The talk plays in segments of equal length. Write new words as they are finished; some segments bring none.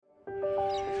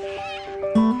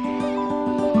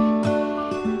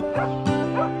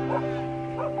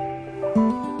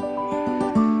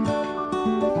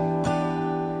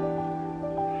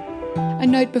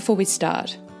note before we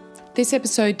start. This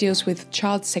episode deals with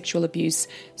child sexual abuse,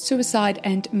 suicide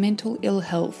and mental ill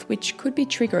health, which could be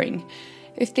triggering.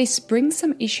 If this brings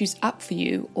some issues up for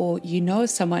you, or you know of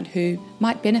someone who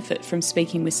might benefit from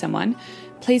speaking with someone,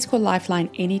 please call Lifeline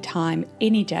anytime,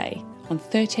 any day on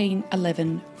 13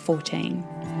 11 14.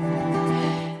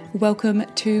 Welcome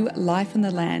to Life on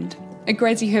the Land, a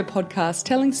Grazie Her podcast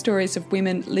telling stories of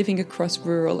women living across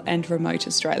rural and remote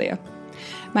Australia.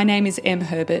 My name is Em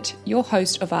Herbert, your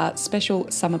host of our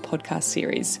special summer podcast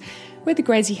series, where the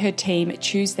Grazie Her team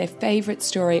choose their favourite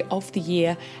story of the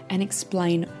year and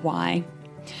explain why.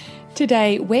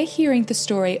 Today, we're hearing the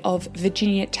story of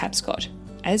Virginia Tapscott,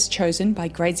 as chosen by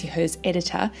Grazie Her's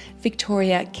editor,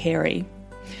 Victoria Carey.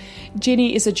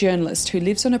 Ginny is a journalist who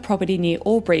lives on a property near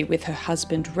Albury with her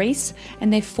husband Reese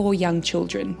and their 4 young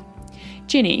children.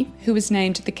 Ginny, who was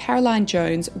named the Caroline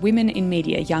Jones Women in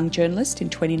Media Young Journalist in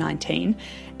 2019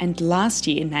 and last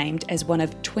year named as one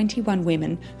of 21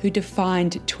 women who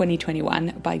defined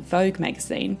 2021 by Vogue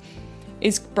magazine,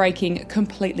 is breaking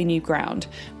completely new ground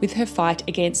with her fight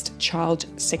against child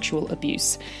sexual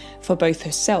abuse for both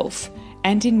herself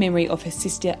and in memory of her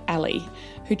sister Ali,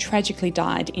 who tragically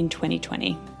died in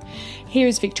 2020. Here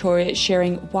is Victoria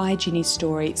sharing why Ginny's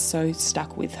story so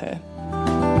stuck with her.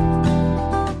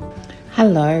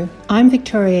 Hello, I'm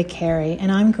Victoria Carey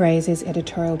and I'm Grazie's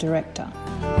editorial director.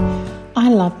 I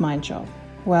love my job.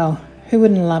 Well, who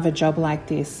wouldn't love a job like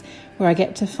this, where I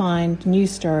get to find new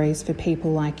stories for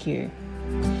people like you?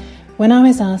 When I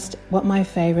was asked what my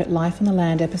favourite Life on the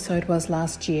Land episode was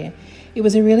last year, it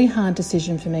was a really hard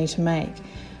decision for me to make,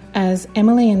 as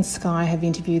Emily and Sky have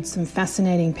interviewed some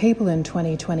fascinating people in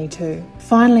 2022.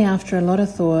 Finally, after a lot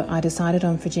of thought, I decided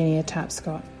on Virginia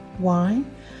Tapscott. Why?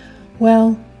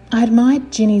 Well, I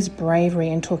admired Ginny's bravery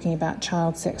in talking about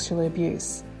child sexual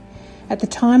abuse. At the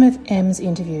time of Em's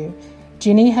interview,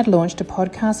 Ginny had launched a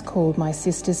podcast called My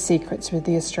Sister's Secrets with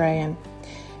The Australian.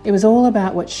 It was all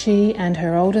about what she and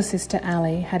her older sister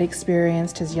Ali had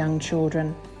experienced as young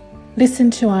children. Listen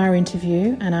to our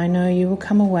interview and I know you will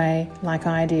come away, like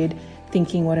I did,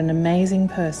 thinking what an amazing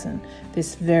person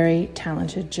this very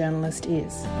talented journalist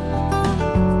is.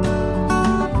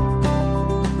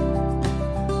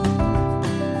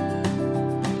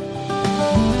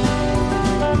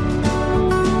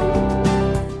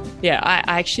 Yeah,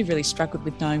 I actually really struggled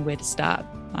with knowing where to start.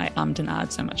 I ummed and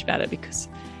ahed so much about it because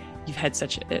you've had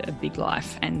such a big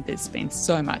life and there's been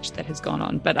so much that has gone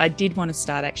on. But I did want to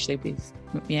start actually with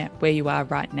where you are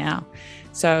right now.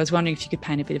 So I was wondering if you could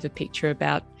paint a bit of a picture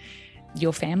about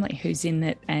your family, who's in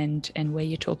it and where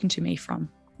you're talking to me from.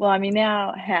 Well, I'm in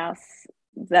our house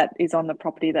that is on the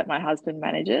property that my husband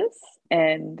manages,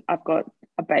 and I've got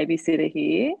a babysitter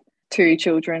here. 2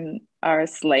 children are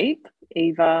asleep,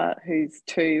 Eva, who's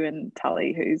 2, and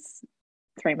Tully, who's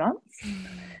 3 months,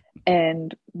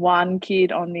 and 1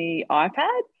 kid on the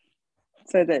iPad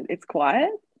so that it's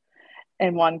quiet,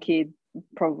 and 1 kid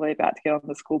probably about to get on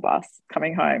the school bus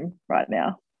coming home right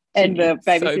now. And the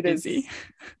babysitter's so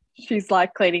she's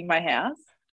like cleaning my house.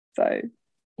 So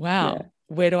wow. Yeah.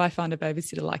 Where do I find a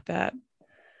babysitter like that?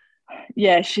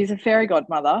 Yeah, she's a fairy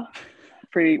godmother.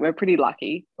 We're pretty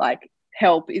lucky. Like,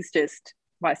 help is just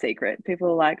my secret. People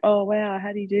are like, oh wow,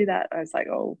 how do you do that? I was like,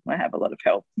 oh, I have a lot of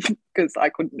help because I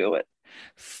couldn't do it.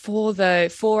 For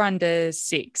the 4 under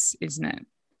 6, isn't it?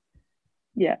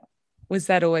 Yeah. Was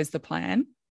that always the plan?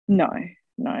 No.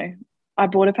 I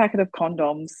bought a packet of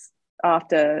condoms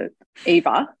after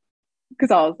Eva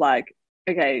because I was like,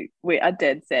 okay, we are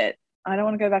dead set. I don't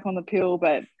want to go back on the pill,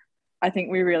 but I think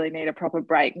we really need a proper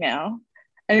break now.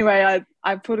 Anyway,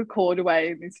 I put a cord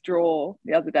away in this drawer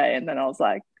the other day, and then I was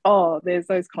like, oh, there's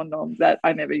those condoms that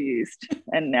I never used,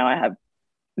 and now I have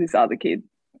this other kid.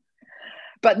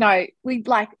 But no, we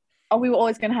were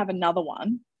always going to have another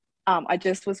one. I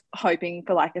just was hoping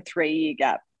for like a 3-year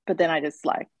gap, but then I just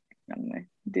I don't know,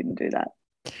 didn't do that.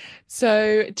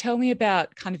 So tell me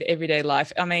about kind of everyday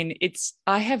life. I mean,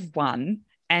 I have one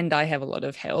and I have a lot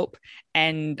of help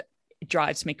and it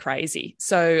drives me crazy.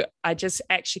 So I just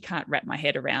actually can't wrap my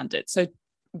head around it. So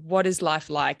what is life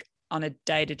like on a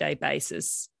day-to-day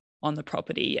basis on the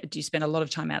property? Do you spend a lot of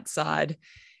time outside?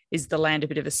 Is the land a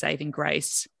bit of a saving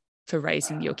grace for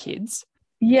raising your kids?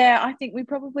 Yeah, I think we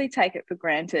probably take it for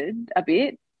granted a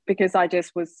bit because I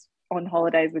just was on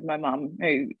holidays with my mum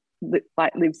who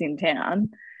lives in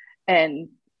town, and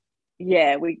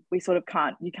yeah, we sort of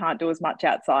you can't do as much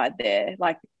outside there.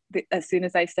 Like as soon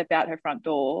as they step out her front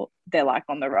door, they're like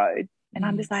on the road, and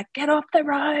I'm just like, get off the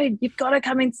road, you've got to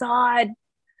come inside.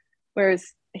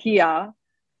 Whereas here,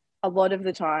 a lot of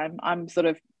the time, I'm sort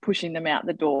of pushing them out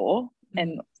the door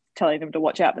and telling them to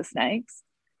watch out for snakes.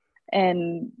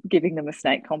 and giving them a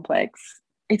snake complex.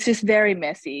 It's just very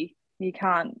messy. You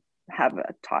can't have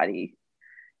a tidy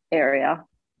area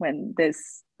when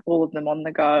there's all of them on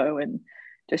the go and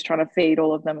just trying to feed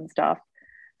all of them and stuff.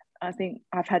 I think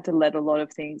I've had to let a lot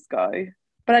of things go,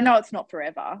 but I know it's not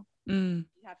forever. You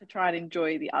have to try and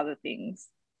enjoy the other things.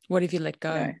 What have you let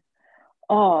go? You know?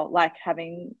 Oh, like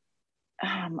having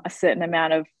a certain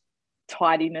amount of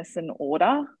tidiness and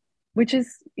order, which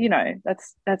is, you know,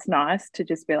 that's nice to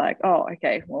just be like, oh,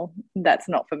 okay, well, that's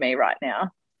not for me right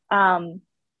now.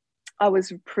 I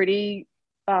was pretty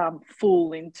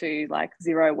full into like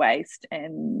zero waste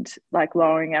and like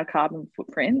lowering our carbon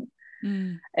footprint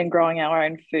and growing our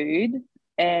own food.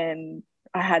 And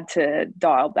I had to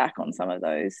dial back on some of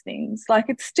those things. Like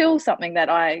it's still something that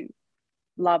I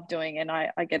love doing and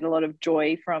I get a lot of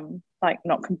joy from, like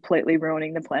not completely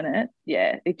ruining the planet.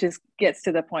 Yeah, it just gets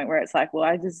to the point where it's like, well,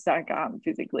 I can't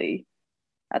physically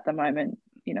at the moment,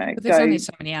 you know. But there's only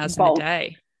so many hours in a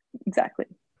day. Exactly.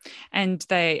 And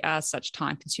they are such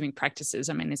time-consuming practices.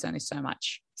 I mean, there's only so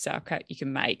much sauerkraut you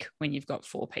can make when you've got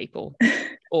 4 people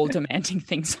all demanding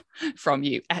things from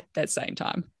you at that same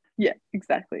time. Yeah,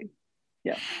 exactly.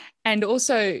 Yeah. And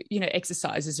also, you know,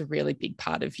 exercise is a really big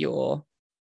part of your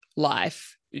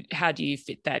life. How do you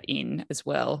fit that in as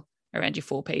well around your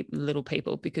 4 little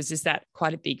people? Because is that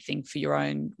quite a big thing for your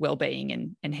own well-being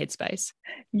and headspace?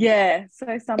 Yeah.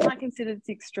 So some might consider it's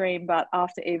extreme, but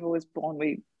after Eva was born,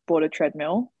 we bought a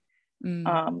treadmill.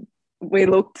 We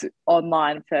looked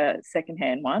online for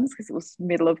secondhand ones because it was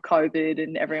middle of COVID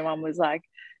and everyone was like,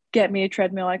 get me a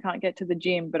treadmill, I can't get to the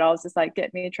gym. But I was just like,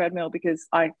 get me a treadmill because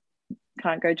I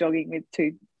can't go jogging with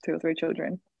two or three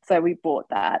children. So we bought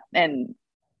that and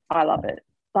I love it.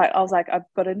 Like I was like, I've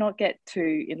got to not get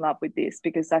too in love with this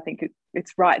because I think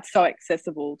it's right. It's so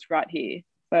accessible. It's right here.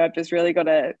 So I've just really got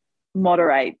to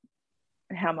moderate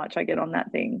how much I get on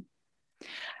that thing.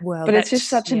 Well, but it's just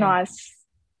such a nice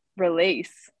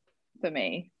release for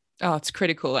me. Oh, it's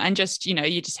critical. And just, you know,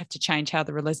 you just have to change how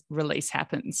the release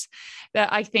happens. But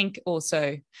I think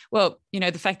also, well, you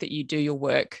know, the fact that you do your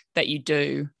work that you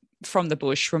do from the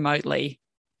bush remotely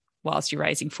whilst you're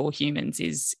raising 4 humans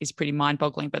is pretty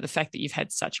mind-boggling. But the fact that you've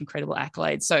had such incredible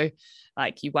accolades. So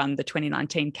like you won the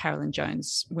 2019 Carolyn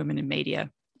Jones Women in Media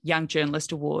Young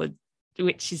Journalist Award,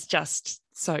 which is just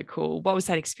so cool. What was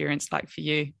that experience like for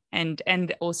you? And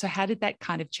also, how did that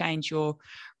kind of change your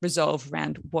resolve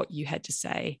around what you had to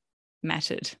say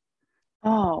mattered?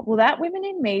 Oh, well, that Women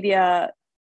in Media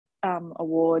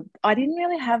award, I didn't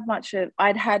really have much of.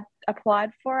 I had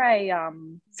applied for a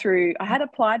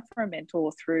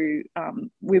mentor through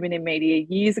Women in Media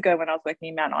years ago when I was working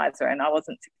in Mount Isa, and I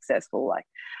wasn't successful. Like,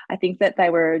 I think that they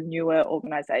were a newer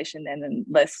organisation then and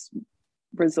less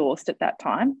resourced at that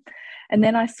time. And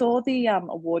then I saw the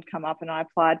award come up and I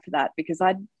applied for that because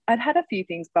I'd had a few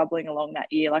things bubbling along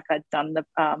that year. Like I'd done the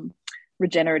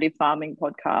regenerative farming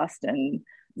podcast and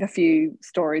a few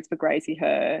stories for Gracie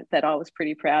Her that I was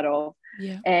pretty proud of.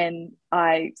 Yeah. And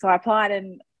I applied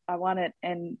and I won it.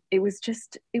 And it was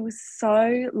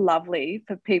so lovely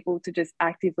for people to just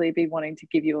actively be wanting to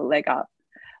give you a leg up.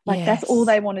 Like yes. That's all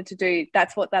they wanted to do.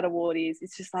 That's what that award is.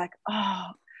 It's just like,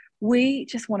 oh, we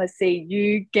just want to see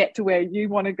you get to where you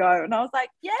want to go. And I was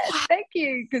like, yes, thank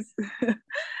you. Because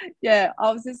yeah,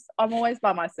 I'm always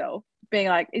by myself being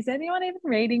like, is anyone even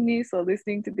reading this or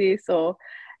listening to this?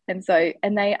 And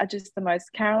they are just the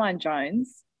most. Caroline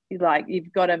Jones, like,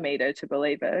 you've got to meet her to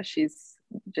believe her. She's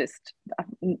just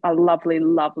a lovely,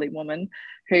 lovely woman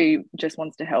who just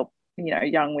wants to help, you know,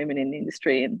 young women in the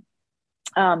industry. And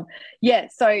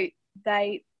so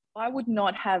I would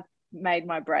not have made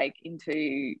my break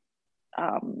into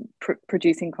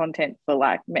producing content for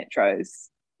like Metro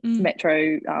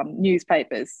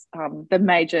newspapers, the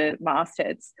major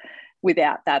mastheads,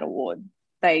 without that award.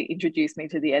 They introduced me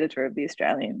to the editor of The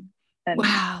Australian, and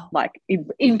wow, like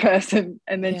in person.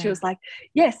 And then she was like,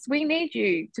 yes, we need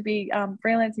you to be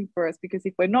freelancing for us, because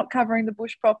if we're not covering the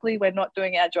bush properly, we're not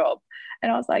doing our job.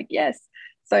 And I was like, yes.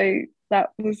 So that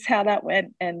was how that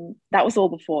went. And that was all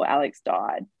before Alex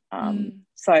died.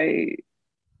 So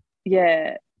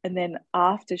yeah. And then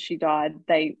after she died,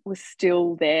 they were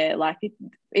still there. Like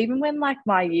even when like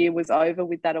my year was over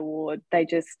with that award, they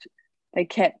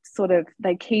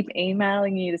keep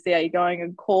emailing you to see how you're going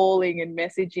and calling and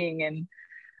messaging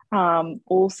and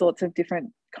all sorts of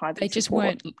different kinds of support. They just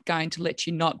weren't going to let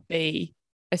you not be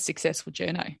a successful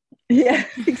journo. Yeah,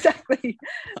 exactly.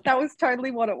 That was totally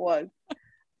what it was.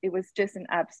 It was just an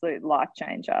absolute life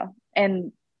changer.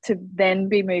 And to then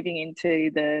be moving into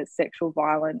the sexual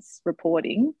violence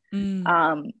reporting,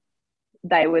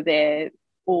 they were there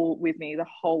all with me the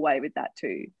whole way with that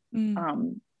too.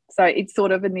 So it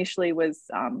sort of initially was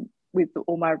with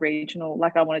all my regional,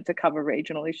 like I wanted to cover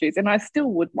regional issues, and I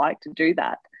still would like to do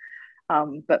that.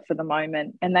 But for the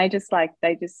moment, and they just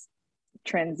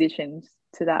transitioned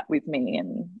to that with me,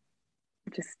 and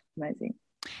just amazing.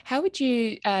 How would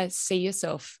you see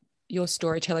yourself, your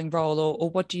storytelling role, or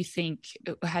what do you think,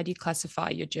 how do you classify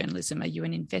your journalism? Are you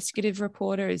an investigative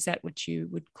reporter? Is that what you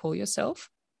would call yourself?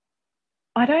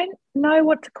 I don't know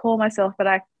what to call myself, but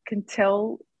I can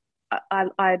tell I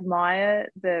admire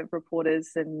the reporters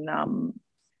and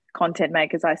content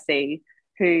makers I see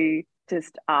who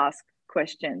just ask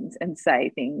questions and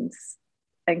say things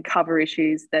and cover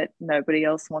issues that nobody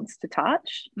else wants to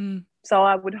touch. So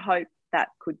I would hope that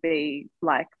could be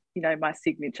like, you know, my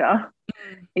signature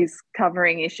is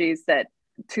covering issues that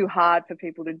are too hard for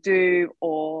people to do,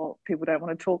 or people don't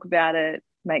want to talk about it,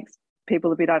 makes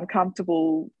people a bit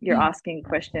uncomfortable. You're asking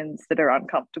questions that are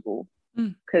uncomfortable,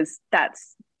 because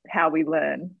that's how we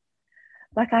learn.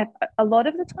 Like a lot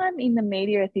of the time in the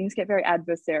media, things get very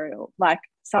adversarial. Like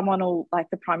someone will, like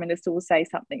the Prime Minister will say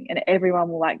something and everyone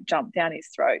will like jump down his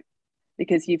throat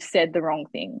because you've said the wrong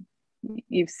thing.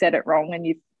 You've said it wrong and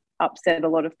you've upset a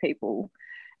lot of people.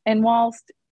 And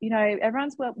whilst, you know,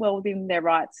 everyone's well within their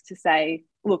rights to say,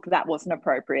 look, that wasn't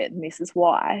appropriate and this is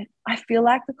why, I feel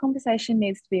like the conversation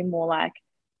needs to be more like,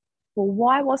 well,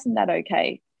 why wasn't that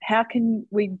okay? How can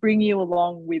we bring you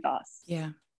along with us? Yeah.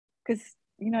 Because,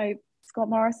 you know, Scott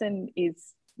Morrison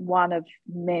is one of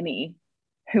many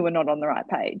who are not on the right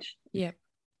page. Yeah.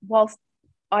 Whilst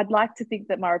I'd like to think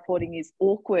that my reporting is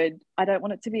awkward, I don't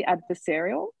want it to be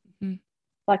adversarial.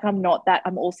 Like I'm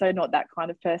also not that kind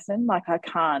of person. Like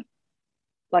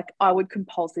I would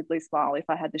compulsively smile if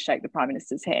I had to shake the Prime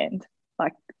Minister's hand.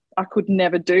 Like I could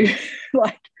never do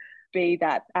be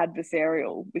that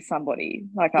adversarial with somebody.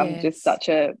 Like I'm just such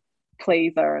a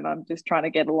pleaser and I'm just trying to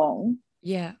get along.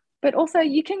 Yeah. But also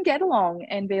you can get along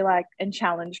and be like, and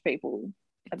challenge people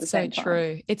at the same time.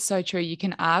 True. It's so true. You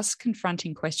can ask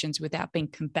confronting questions without being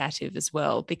combative as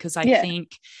well, because I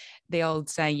think the old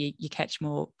saying, you catch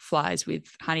more flies with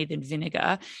honey than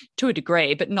vinegar to a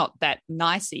degree, but not that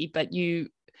nicey, but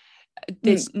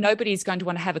nobody's going to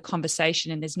want to have a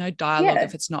conversation and there's no dialogue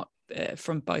if it's not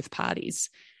from both parties.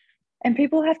 And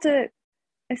people have to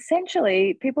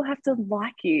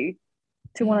like you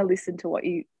to want to listen to what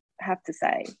you have to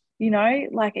say. You know,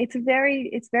 like it's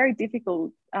very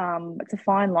difficult. It's a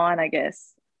fine line, I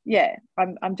guess. Yeah,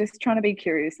 I'm just trying to be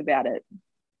curious about it.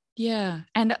 Yeah,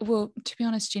 and well, to be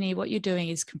honest, Ginny, what you're doing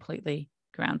is completely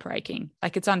groundbreaking.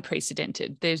 Like it's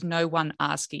unprecedented. There's no one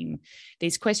asking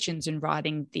these questions and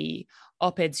writing the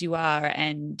op-eds you are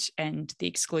and the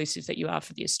exclusives that you are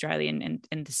for The Australian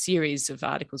and the series of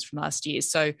articles from last year.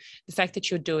 So the fact that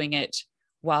you're doing it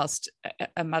whilst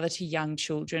a mother to young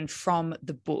children from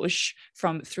the bush,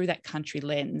 through that country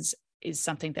lens, is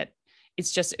something that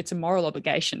it's a moral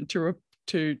obligation to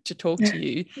talk to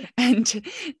you and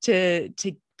to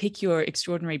pick your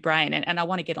extraordinary brain. And I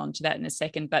want to get onto that in a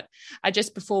second, but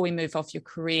before we move off your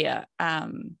career,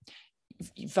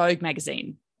 Vogue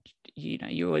magazine, you know,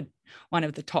 you were one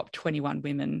of the top 21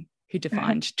 women who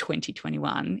defined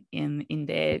 2021 in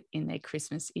their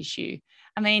Christmas issue.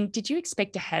 I mean, did you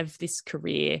expect to have this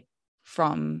career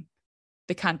from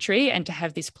the country and to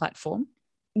have this platform?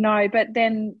 No, but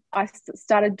then I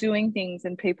started doing things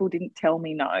and people didn't tell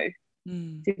me no.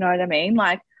 Do you know what I mean?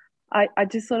 Like I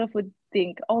just sort of would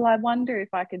think, oh, I wonder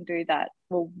if I can do that.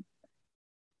 Well,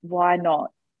 why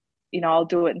not? You know, I'll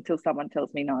do it until someone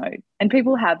tells me no. And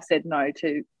people have said no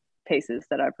to pieces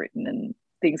that I've written and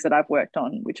things that I've worked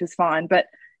on, which is fine. But,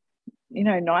 you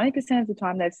know, 90% of the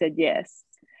time they've said yes.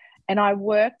 And I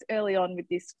worked early on with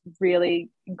this really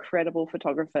incredible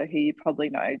photographer who you probably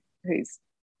know, whose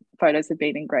photos have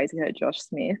been in Gracie Hurt, Josh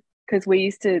Smith, because we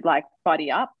used to like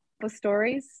buddy up for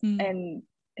stories and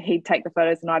he'd take the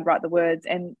photos and I'd write the words.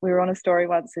 And we were on a story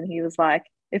once and he was like,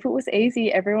 if it was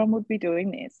easy, everyone would be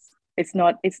doing this. It's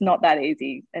not that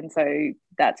easy. And so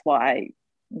that's why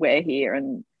we're here.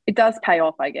 And it does pay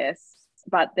off, I guess.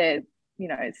 But there, you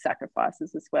know,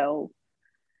 sacrifices as well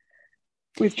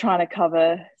with trying to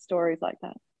cover stories like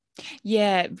that.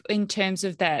 Yeah, in terms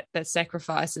of that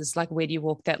sacrifices, like where do you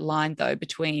walk that line though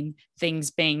between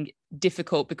things being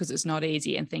difficult because it's not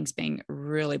easy and things being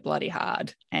really bloody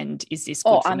hard? And is this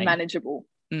good for unmanageable?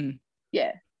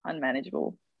 Yeah,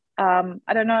 unmanageable.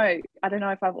 I don't know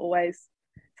if I've always.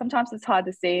 Sometimes it's hard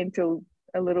to see until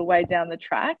a little way down the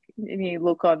track, and you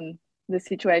look on the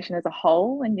situation as a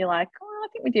whole, and you're like, oh, I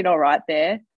think we did all right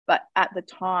there. But at the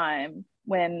time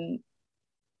when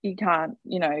you can't,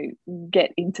 you know,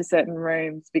 get into certain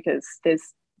rooms because there's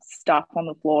stuff on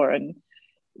the floor and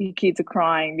your kids are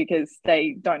crying because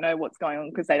they don't know what's going on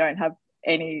because they don't have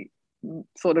any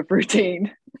sort of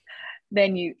routine,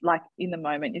 then you, like, in the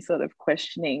moment, you're sort of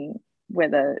questioning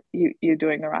whether you're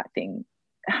doing the right thing.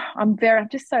 I'm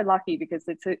just so lucky because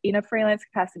it's in a freelance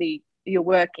capacity, you're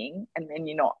working and then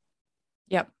you're not.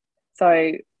 Yep.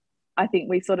 So I think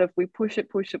we push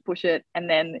it, and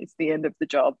then it's the end of the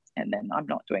job, and then I'm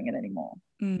not doing it anymore.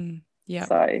 Yeah.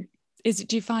 So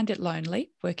do you find it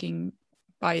lonely working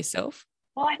by yourself?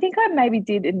 Well, I think I maybe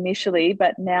did initially,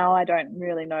 but now I don't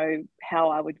really know how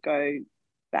I would go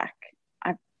back.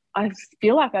 I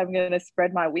feel like I'm going to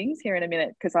spread my wings here in a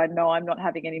minute because I know I'm not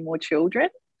having any more children.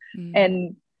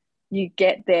 And you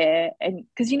get there, and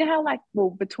because you know how, like, well,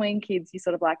 between kids, you're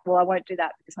sort of like, well, I won't do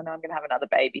that because I know I'm going to have another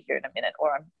baby here in a minute,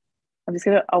 or I'm just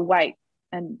going to, I'll wait.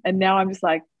 And now I'm just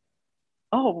like,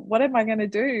 oh, what am I going to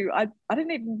do? I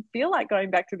didn't even feel like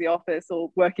going back to the office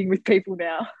or working with people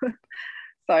now.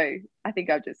 So I think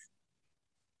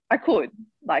I could,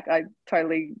 like, I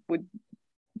totally would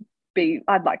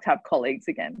I'd like to have colleagues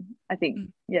again, I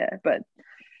think. Yeah, but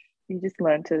you just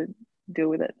learn to deal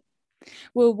with it.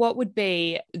 Well, what would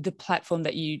be the platform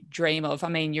that you dream of? I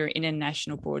mean, you're in a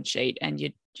national broadsheet and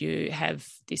you have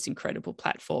this incredible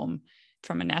platform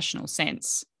from a national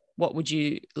sense. What would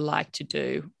you like to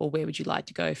do, or where would you like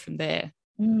to go from there?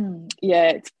 Yeah,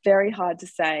 it's very hard to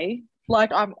say.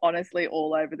 Like, I'm honestly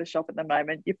all over the shop at the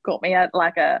moment. You've got me at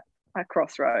like a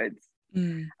crossroads.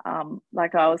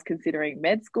 Like, I was considering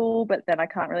med school, but then I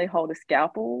can't really hold a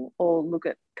scalpel or look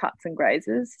at cuts and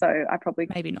grazes, so I probably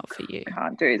maybe not for you.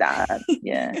 Can't do that.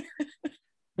 Yeah.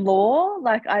 Law,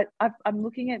 like I'm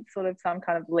looking at sort of some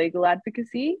kind of legal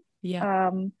advocacy.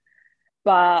 Yeah.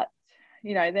 But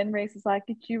you know, then Reese is like,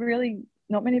 you really,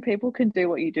 not many people can do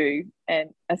what you do, and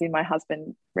as in my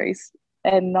husband Reese,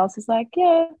 and I was just like,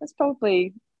 yeah, I should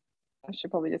probably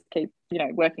just keep,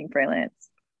 working freelance.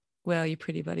 Well, you're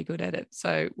pretty bloody good at it.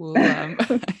 So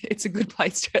it's a good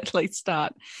place to at least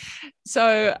start.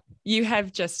 So you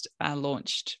have just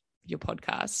launched your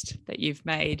podcast that you've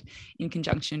made in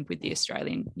conjunction with the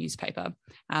Australian newspaper,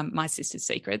 My Sister's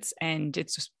Secrets, and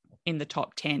it's in the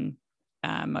top 10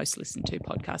 most listened to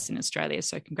podcasts in Australia.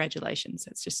 So congratulations.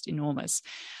 That's just enormous.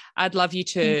 I'd love you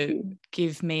to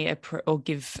give me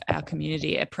give our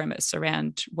community a premise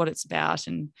around what it's about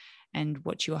and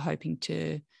what you are hoping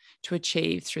to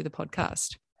achieve through the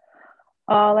podcast.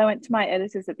 Oh, I went to my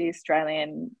editors at the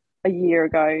Australian a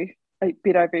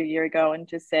bit over a year ago, and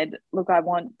just said, look, I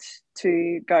want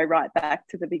to go right back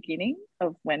to the beginning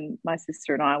of when my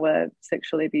sister and I were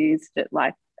sexually abused at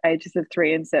like ages of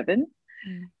 3 and 7,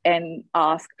 and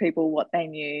ask people what they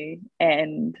knew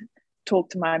and talk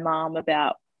to my mum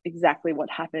about exactly what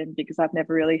happened, because I've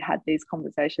never really had these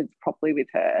conversations properly with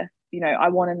her. I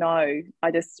want to know.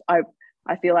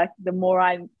 I feel like the more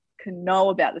I can know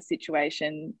about the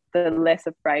situation, the less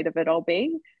afraid of it I'll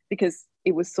be, because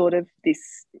it was sort of this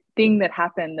thing that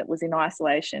happened that was in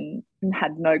isolation and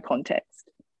had no context.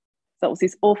 So it was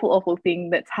this awful, awful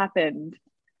thing that's happened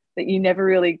that you never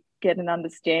really get an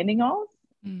understanding of.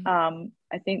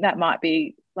 I think that might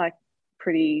be like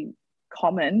pretty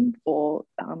common for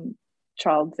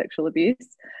child sexual abuse.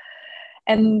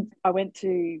 And I went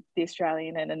to the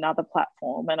Australian and another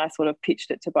platform, and I sort of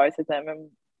pitched it to both of them and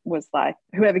was like,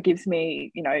 whoever gives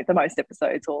me, the most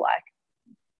episodes or like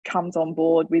comes on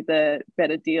board with a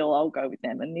better deal, I'll go with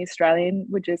them. And the Australian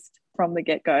were just, from the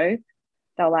get-go,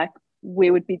 they were like,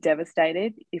 we would be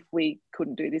devastated if we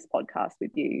couldn't do this podcast with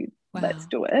you. Wow. Let's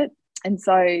do it. And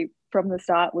so from the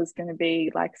start was going to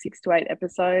be like 6 to 8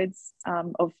 episodes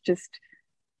of just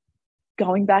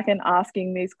going back and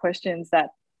asking these questions that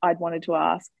I'd wanted to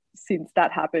ask since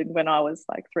that happened when I was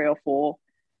like 3 or 4,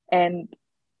 and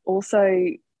also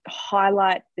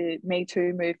highlight the Me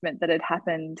Too movement that had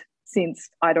happened since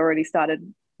I'd already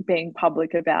started being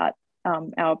public about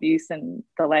our abuse and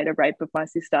the later rape of my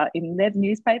sister in their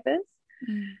newspapers,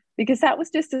 because that was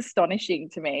just astonishing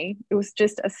to me. It was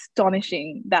just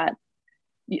astonishing that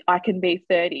I can be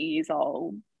 30 years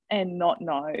old and not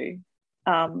know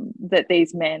that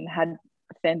these men had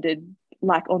offended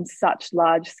like on such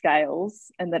large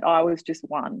scales, and that I was just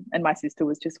one and my sister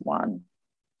was just one.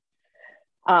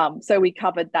 So we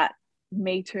covered that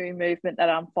Me Too movement that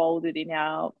unfolded in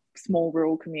our small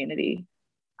rural community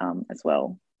as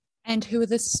well. And who are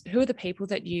the people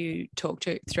that you talk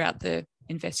to throughout the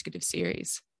investigative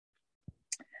series?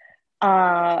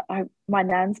 My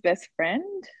nan's best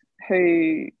friend,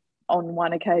 who on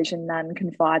one occasion Nan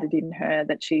confided in her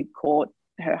that she'd caught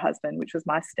her husband, which was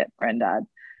my step granddad,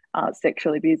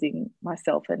 sexually abusing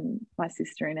myself and my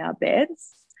sister in our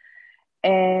beds.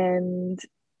 And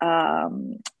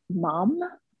Mum,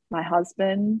 my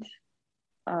husband,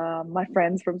 my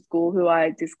friends from school who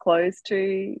I disclosed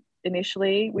to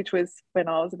initially, which was when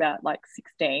I was about like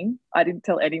 16. I didn't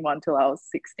tell anyone till I was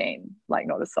 16, like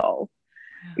not a soul,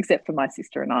 except for my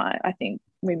sister and I. I think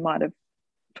we might have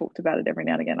talked about it every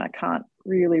now and again. I can't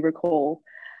really recall.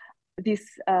 This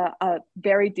a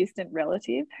very distant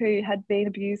relative who had been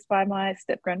abused by my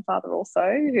step grandfather also,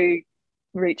 who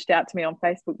reached out to me on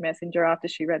Facebook Messenger after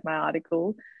she read my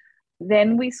article.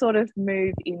 Then we sort of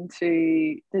moved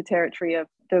into the territory of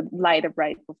the later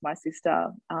rape of my sister,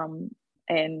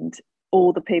 and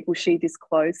all the people she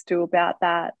disclosed to about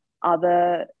that,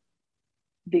 other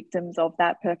victims of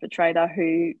that perpetrator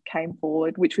who came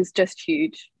forward, which was just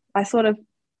huge. I sort of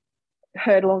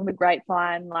heard along the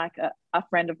grapevine, like a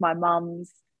friend of my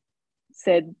mum's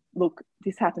said, look,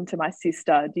 this happened to my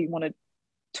sister. Do you want to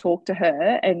talk to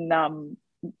her? And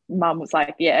mum was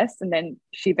like, yes. And then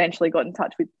I eventually got in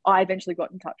touch with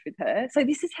her. So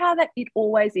this is how that it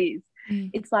always is.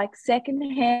 It's like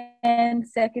secondhand,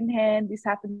 this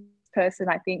happened to this person.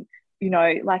 I think,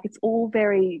 like it's all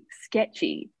very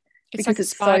sketchy it's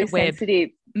because like it's so sensitive.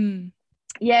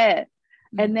 Yeah.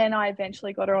 And then I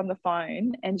eventually got her on the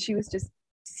phone, and she was just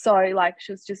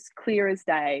she was just clear as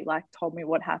day, like told me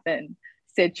what happened,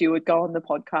 said she would go on the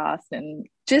podcast and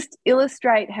just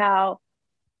illustrate how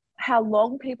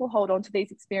long people hold on to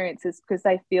these experiences because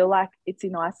they feel like it's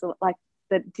in isolation, like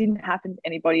that didn't happen to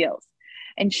anybody else.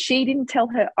 And she didn't tell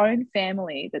her own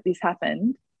family that this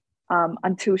happened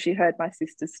until she heard my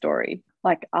sister's story,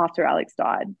 like after Alex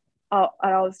died.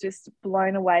 I was just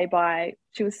blown away by,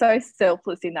 she was so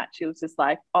selfless in that she was just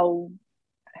like, I'll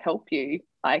help you.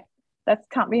 Like that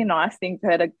can't be a nice thing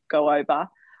for her to go over.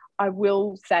 I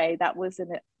will say that was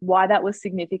why that was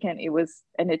significant. It was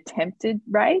an attempted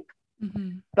rape,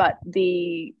 but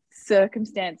the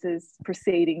circumstances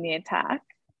preceding the attack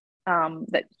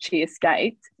that she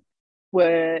escaped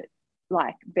were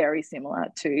like very similar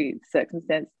to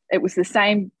circumstance. It was the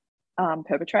same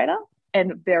perpetrator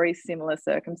and very similar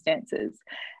circumstances.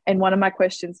 And one of my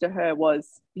questions to her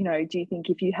was, do you think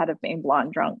if you had have been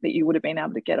blind drunk that you would have been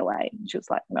able to get away? And she was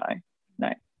like, no.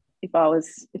 If I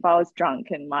was drunk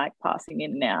and like passing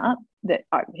in and out,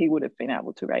 he would have been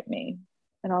able to rape me.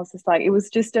 And I was just like, it was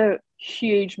just a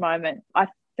huge moment. I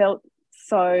just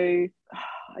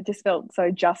felt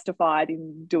so justified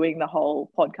in doing the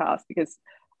whole podcast because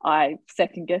I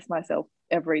second guess myself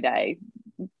every day,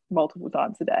 multiple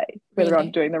times a day, whether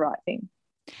I'm doing the right thing.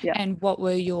 Yeah. And what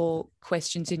were your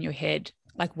questions in your head?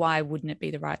 Like, why wouldn't it be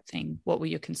the right thing? What were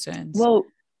your concerns? Well,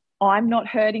 I'm not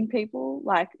hurting people.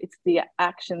 Like, it's the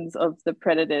actions of the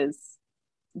predators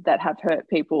that have hurt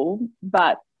people.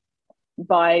 But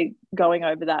by going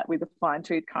over that with a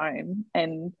fine-tooth comb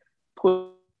and put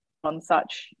on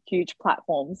such huge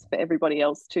platforms for everybody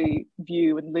else to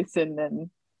view and listen and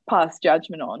pass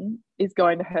judgment on is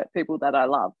going to hurt people that I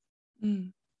love.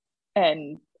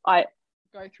 And I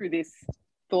go through this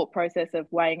thought process of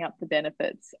weighing up the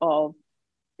benefits of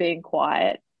being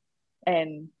quiet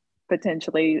and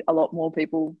potentially a lot more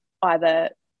people either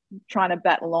trying to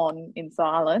battle on in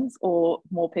silence or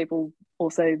more people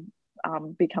also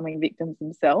becoming victims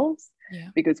themselves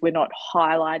because we're not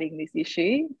highlighting this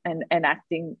issue and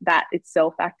acting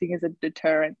as a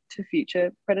deterrent to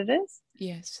future predators.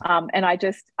 Yes. And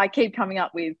I keep coming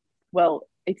up with, well,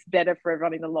 it's better for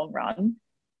everyone in the long run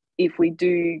if we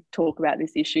do talk about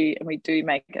this issue and we do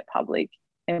make it public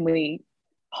and we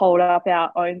hold up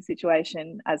our own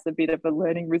situation as a bit of a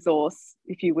learning resource,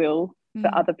 if you will,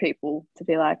 for other people to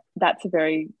be like, that's a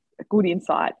very good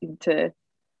insight into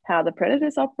how the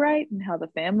predators operate and how the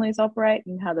families operate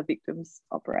and how the victims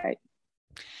operate.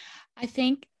 I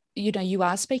think, you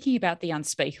are speaking about the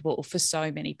unspeakable for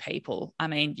so many people. I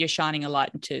mean, you're shining a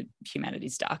light into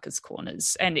humanity's darkest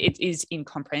corners, and it is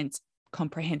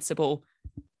incomprehensible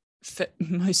for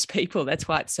most people. That's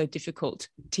why it's so difficult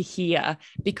to hear,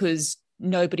 because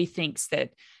nobody thinks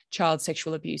that child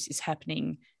sexual abuse is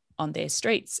happening on their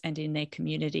streets and in their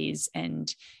communities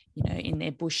and, in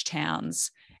their bush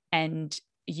towns. And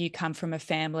you come from a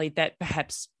family that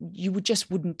perhaps you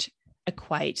wouldn't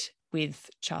equate with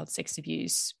child sex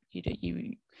abuse.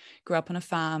 You grew up on a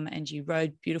farm and you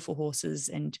rode beautiful horses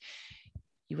and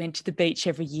you went to the beach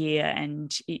every year,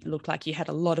 and it looked like you had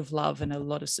a lot of love and a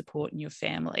lot of support in your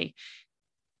family.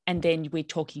 And then we're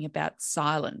talking about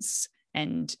silence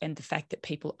and the fact that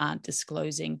people aren't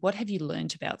disclosing. What have you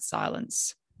learned about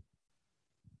silence?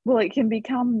 Well, it can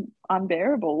become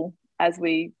unbearable, as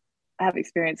we have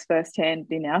experienced firsthand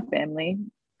in our family.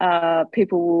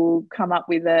 People will come up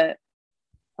with a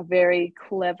very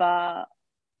clever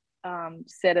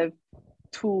set of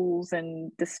tools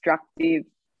and destructive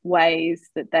ways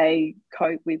that they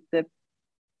cope with the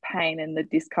pain and the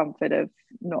discomfort of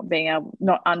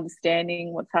not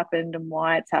understanding what's happened and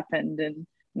why it's happened, and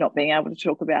not being able to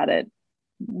talk about it.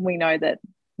 We know that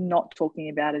not talking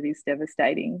about it is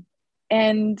devastating.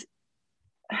 And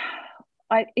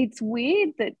it's weird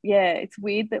that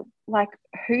like,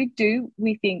 who do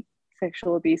we think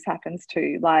sexual abuse happens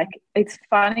to? Like, it's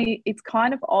funny, it's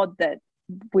kind of odd that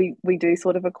we do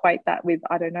sort of equate that with,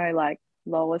 I don't know, like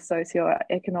lower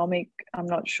socioeconomic, I'm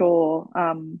not sure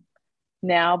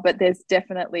now, but there's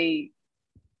definitely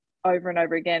over and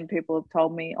over again people have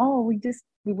told me, oh, we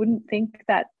wouldn't think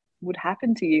that would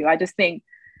happen to you. I just think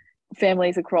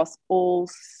families across all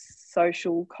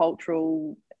social,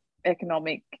 cultural,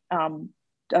 economic,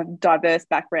 diverse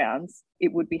backgrounds,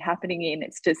 it would be happening in.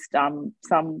 It's just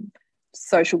some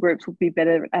social groups would be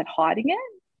better at hiding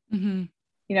it. Mm-hmm.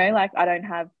 You know, like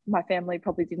my family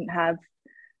probably didn't have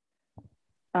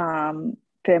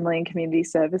family and community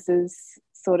services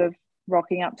sort of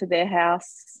rocking up to their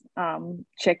house,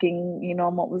 checking in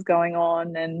on what was going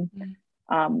on, and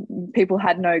people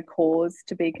had no cause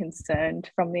to be concerned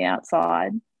from the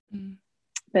outside.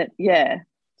 But yeah,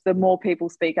 the more people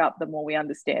speak up, the more we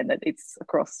understand that it's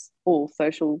across all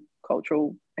social,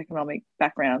 cultural, economic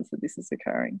backgrounds that this is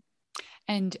occurring.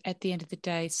 And at the end of the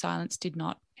day, silence did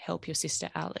not help your sister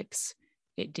Alex.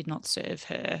 It did not serve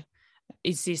her.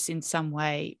 Is this in some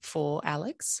way for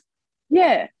Alex?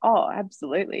 Yeah. Oh,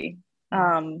 absolutely.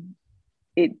 I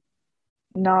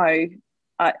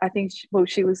think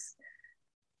she was,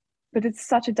 but it's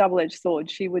such a double-edged sword.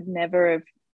 She would never have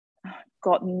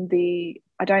gotten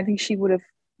I don't think she would have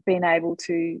been able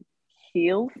to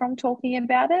heal from talking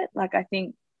about it. Like, I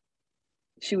think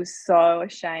she was so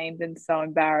ashamed and so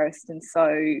embarrassed and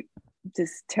so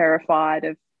just terrified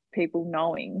of people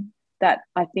knowing, that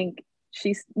I think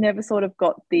she's never sort of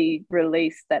got the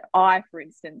release that I, for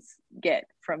instance, get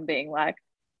from being like,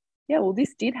 yeah, well,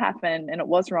 this did happen and it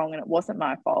was wrong and it wasn't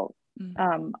my fault.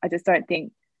 I just don't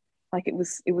think, like, it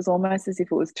was almost as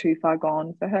if it was too far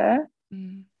gone for her,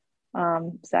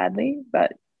 sadly.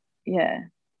 But yeah.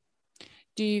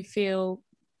 Do you feel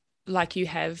like you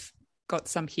have got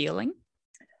some healing?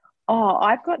 Oh,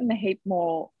 I've gotten a heap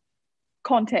more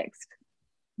context,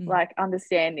 like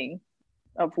understanding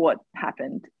of what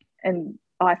happened. And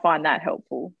I find that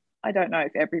helpful. I don't know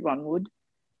if everyone would,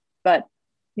 but,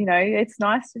 you know, it's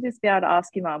nice to just be able to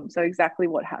ask your mum, so exactly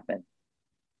what happened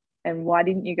and why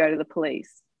didn't you go to the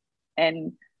police?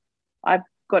 And I've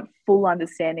got full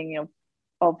understanding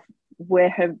of where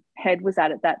her head was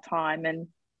at that time, and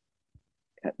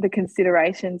the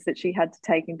considerations that she had to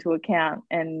take into account.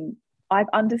 And I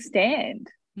understand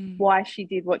why she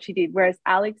did what she did. Whereas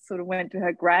Alex sort of went to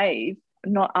her grave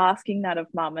not asking that of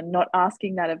mum and not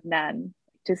asking that of Nan.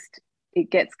 Just, it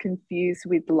gets confused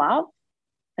with love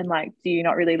and like, do you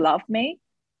not really love me?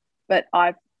 But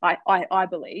I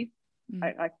believe,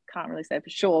 I can't really say for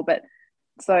sure, but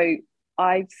so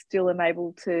I still am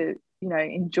able to, you know,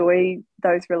 enjoy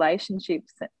those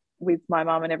relationships with my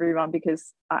mum and everyone,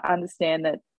 because I understand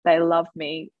that they love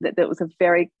me, that there was a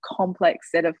very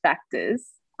complex set of factors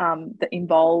that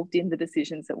involved in the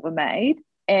decisions that were made,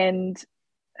 and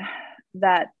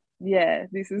that, yeah,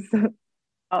 this is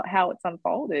how it's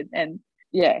unfolded. And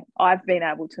yeah, I've been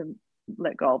able to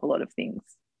let go of a lot of things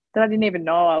that I didn't even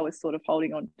know I was sort of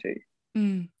holding on to.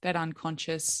 That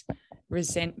unconscious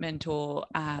resentment or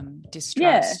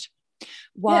distrust. Yeah.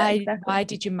 Why Exactly. Why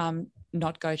did your mum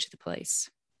not go to the police?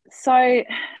 So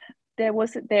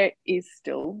there is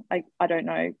still, I don't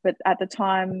know, but at the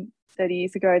time 30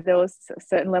 years ago, there was a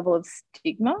certain level of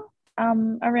stigma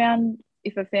around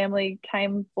if a family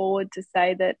came forward to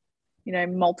say that, you know,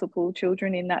 multiple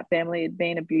children in that family had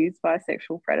been abused by a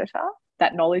sexual predator.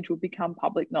 That knowledge would become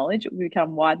public knowledge. It would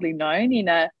become widely known in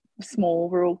a small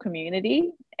rural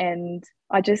community. And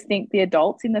I just think the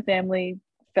adults in the family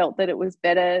felt that it was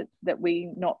better that we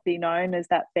not be known as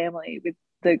that family with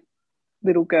the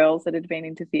little girls that had been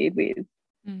interfered with.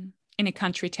 In a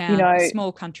country town, you know, a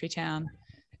small country town.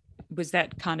 Was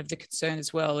that kind of the concern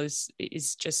as well, is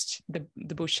just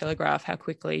the Bush Telegraph, how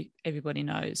quickly everybody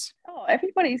knows? Oh,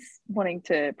 everybody's wanting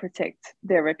to protect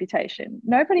their reputation.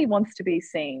 Nobody wants to be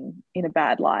seen in a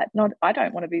bad light. I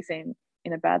don't want to be seen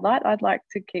in a bad light. I'd like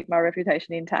to keep my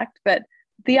reputation intact. But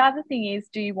the other thing is,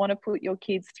 do you want to put your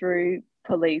kids through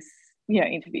police, you know,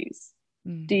 interviews?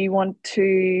 Do you want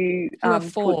to who are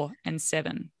 4 and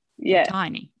 7? Yeah,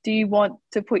 tiny. Do you want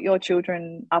to put your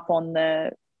children up on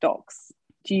the docks?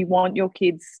 Do you want your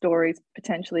kids' stories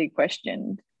potentially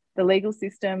questioned? The legal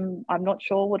system, I'm not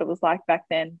sure what it was like back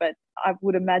then, but I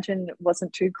would imagine it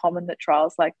wasn't too common that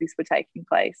trials like this were taking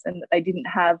place, and that they didn't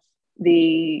have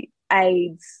the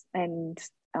aids and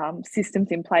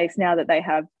systems in place now that they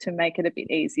have to make it a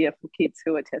bit easier for kids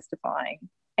who are testifying.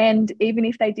 And even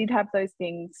if they did have those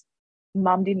things,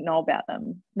 mum didn't know about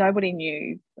them. Nobody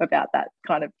knew about that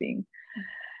kind of thing.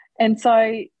 And so,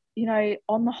 you know,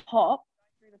 on the hop,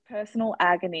 through the personal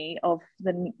agony of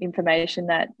the information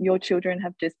that your children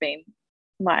have just been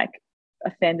like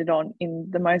offended on in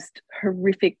the most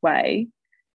horrific way.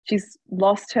 She's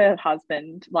lost her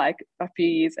husband like a few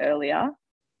years earlier.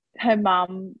 Her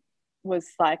mum was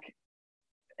like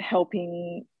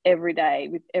helping every day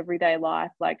with everyday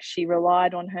life. Like she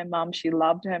relied on her mum. She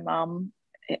loved her mum.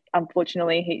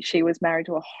 Unfortunately, she was married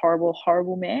to a horrible,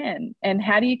 horrible man. And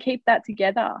how do you keep that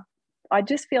together? I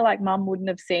just feel like mum wouldn't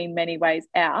have seen many ways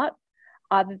out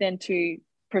other than to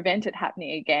prevent it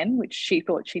happening again, which she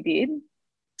thought she did,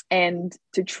 and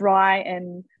to try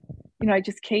and, you know,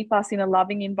 just keep us in a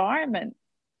loving environment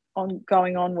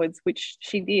going onwards, which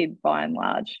she did by and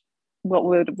large,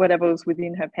 whatever was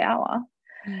within her power.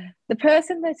 The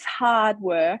person that's hard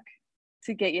work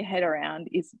to get your head around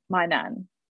is my nan,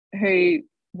 who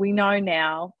we know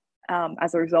now,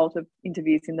 as a result of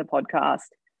interviews in the podcast,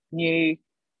 knew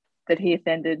that he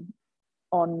offended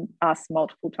on us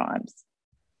multiple times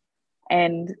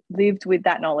and lived with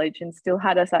that knowledge and still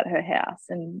had us at her house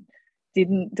and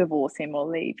didn't divorce him or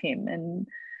leave him and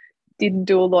didn't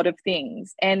do a lot of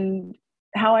things. And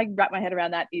how I wrap my head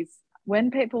around that is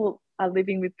when people are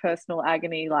living with personal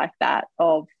agony like that,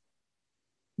 of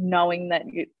knowing that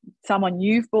someone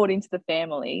you've brought into the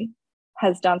family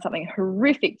has done something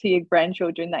horrific to your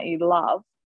grandchildren that you love,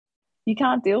 you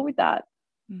can't deal with that.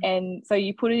 And so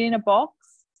you put it in a box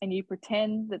and you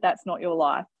pretend that that's not your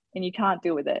life and you can't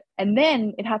deal with it. And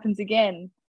then it happens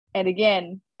again and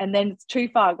again, and then it's too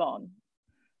far gone.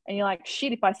 And you're like,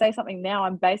 shit, if I say something now,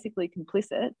 I'm basically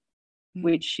complicit,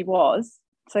 which she was.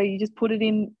 So you just put it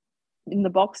in the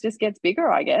box, just gets bigger,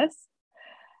 I guess.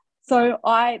 So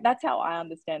that's how I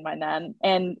understand my nan.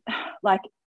 And like,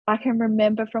 I can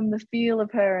remember from the feel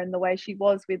of her and the way she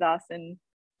was with us and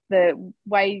the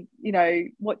way, you know,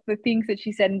 what the things that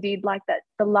she said and did, like that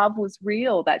the love was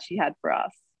real that she had for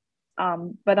us.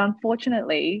 But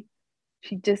unfortunately,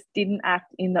 she just didn't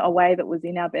act in a way that was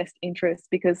in our best interest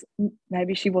because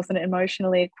maybe she wasn't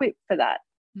emotionally equipped for that.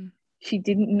 She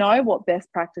didn't know what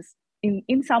best practice,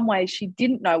 in some ways, she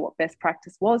didn't know what best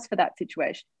practice was for that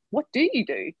situation. What do you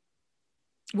do?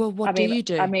 Well, what do you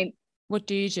do? I mean, what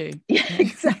do you do? Yeah,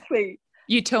 exactly.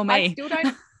 You tell me. I still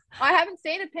don't. I haven't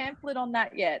seen a pamphlet on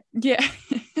that yet. Yeah.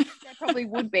 There probably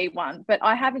would be one, but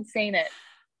I haven't seen it.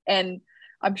 And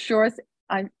I'm sure as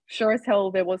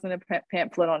hell there wasn't a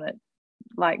pamphlet on it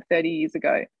like 30 years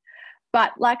ago.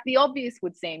 But like the obvious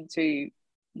would seem to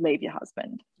leave your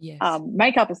husband. Yes.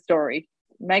 Make up a story.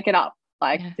 Make it up.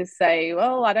 Like just say,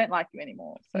 well, I don't like you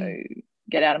anymore, so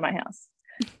get out of my house.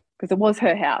 Because it was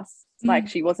her house. Like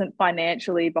she wasn't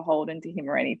financially beholden to him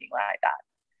or anything like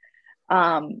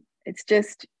that. It's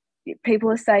just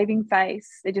people are saving face.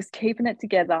 They're just keeping it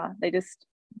together.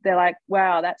 They're like,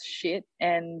 wow, that's shit.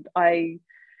 And I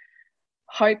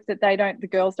hope that the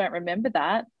girls don't remember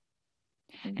that.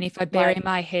 And if I bury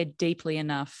my head deeply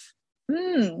enough,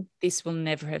 this will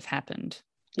never have happened.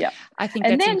 Yeah. I think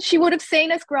and then she would have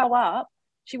seen us grow up.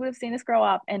 She would have seen us grow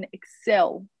up and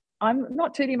excel. I'm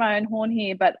not tooting my own horn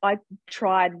here, but I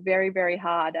tried very, very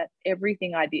hard at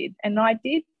everything I did. And I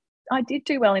did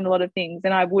do well in a lot of things.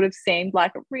 And I would have seemed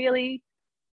like really,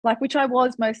 like, which I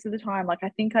was most of the time. Like, I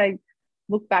think I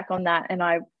look back on that and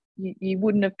you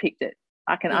wouldn't have picked it.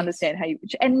 I can understand how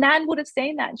and Nan would have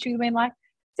seen that. And she would have been like,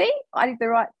 see, I did the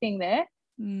right thing there.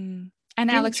 And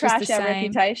Alex was the same. Our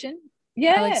reputation.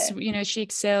 Yeah. Alex, you know, she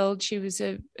excelled. She was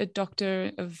a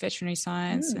doctor of veterinary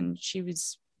science and she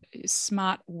was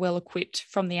smart, well-equipped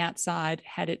from the outside,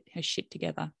 had her shit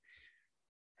together.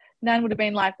 Nan would have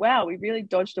been like, wow, we really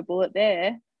dodged a bullet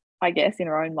there, I guess, in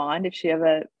her own mind, if she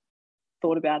ever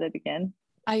thought about it again.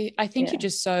 I think you're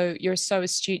so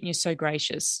astute and you're so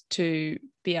gracious to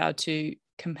be able to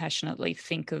compassionately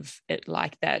think of it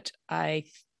like that. I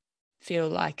feel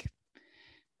like,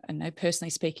 I know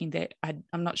personally speaking, that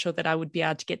I'm not sure that I would be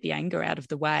able to get the anger out of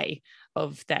the way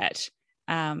of that.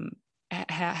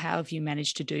 How have you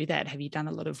managed to do that? Have you done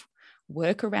a lot of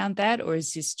work around that, or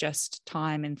is this just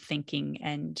time and thinking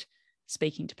and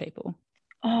speaking to people?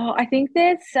 Oh, I think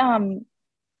there's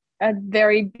a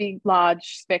very big,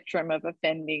 large spectrum of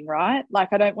offending, right?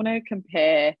 Like, I don't want to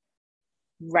compare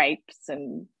rapes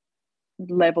and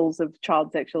levels of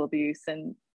child sexual abuse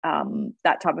and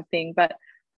that type of thing. But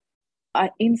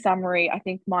in summary, I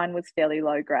think mine was fairly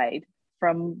low grade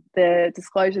from the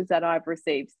disclosures that I've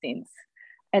received since.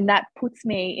 And that puts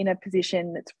me in a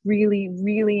position that's really,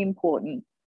 really important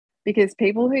because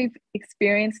people who've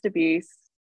experienced abuse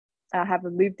have a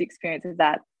lived experience of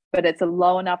that, but it's a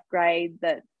low enough grade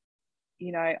that,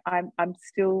 you know, I'm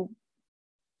still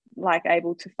like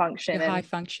able to function. You're and high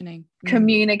functioning.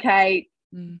 Communicate.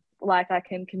 Like I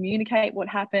can communicate what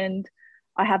happened.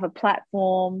 I have a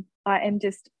platform. I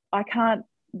can't,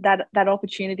 that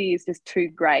opportunity is just too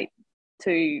great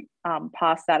to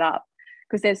pass that up,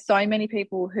 because there's so many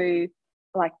people who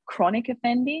like chronic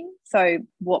offending. So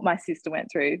what my sister went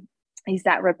through is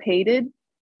that repeated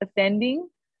offending,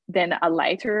 then a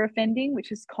later offending,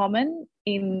 which is common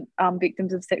in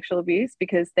victims of sexual abuse,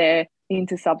 because they're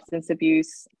into substance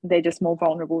abuse. They're just more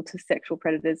vulnerable to sexual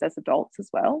predators as adults as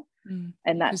well.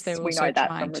 And that's, we know that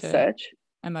from research.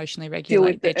 Emotionally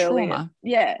regulate their trauma.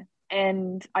 Yeah.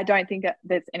 And I don't think that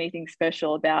there's anything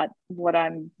special about what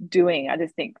I'm doing. I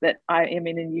just think that I am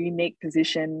in a unique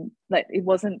position. Like, it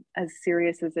wasn't as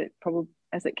serious as it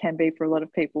can be for a lot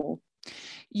of people.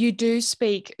 You do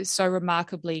speak so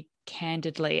remarkably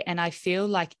candidly, and I feel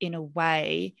like, in a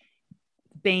way,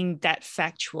 being that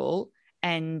factual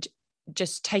and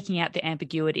just taking out the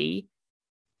ambiguity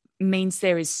means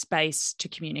there is space to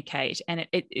communicate, and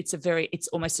it's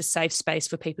almost a safe space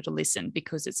for people to listen,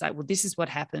 because it's like, well, this is what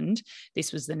happened,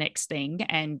 this was the next thing,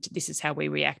 and this is how we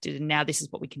reacted, and now this is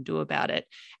what we can do about it.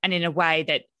 And in a way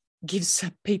that gives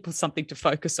people something to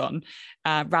focus on,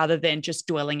 rather than just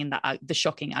dwelling in the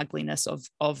shocking ugliness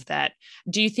of that.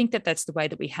 Do you think that that's the way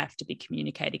that we have to be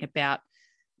communicating about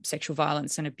sexual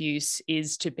violence and abuse,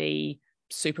 is to be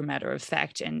super matter of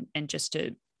fact and just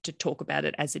to talk about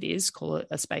it as it is, call it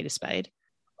a spade a spade?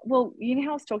 Well, you know how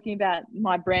I was talking about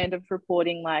my brand of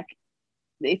reporting, like,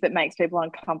 if it makes people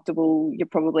uncomfortable, you're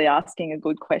probably asking a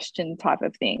good question type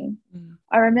of thing.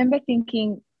 I remember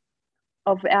thinking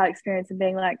of our experience and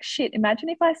being like, shit, imagine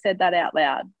if I said that out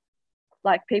loud.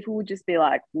 Like, people would just be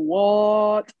like,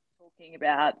 what? Talking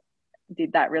about,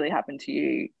 did that really happen to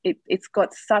you? It's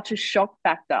got such a shock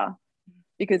factor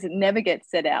because it never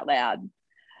gets said out loud.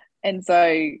 And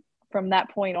so from that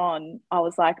point on, I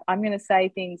was like, I'm going to say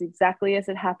things exactly as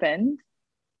it happened,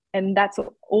 and that's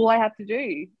all I have to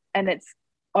do. And it's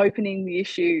opening the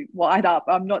issue wide up.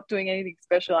 I'm not doing anything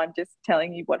special. I'm just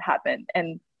telling you what happened.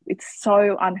 And it's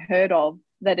so unheard of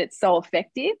that it's so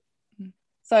effective.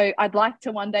 So I'd like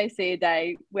to one day see a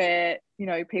day where, you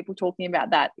know, people talking about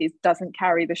that doesn't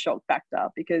carry the shock factor,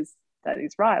 because that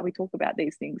is right. We talk about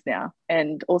these things now.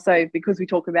 And also, because we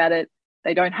talk about it,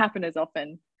 they don't happen as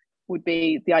often, would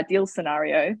be the ideal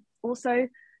scenario. Also,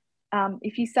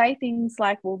 if you say things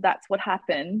like, well, that's what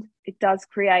happened, it does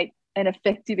create an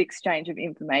effective exchange of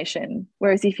information.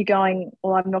 Whereas if you're going,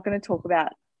 well, I'm not going to talk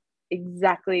about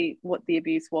exactly what the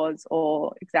abuse was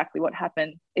or exactly what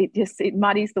happened, it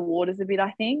muddies the waters a bit,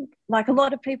 I think. Like, a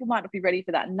lot of people might not be ready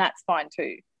for that, and that's fine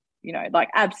too, you know, like,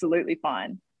 absolutely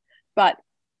fine. But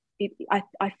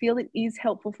I feel it is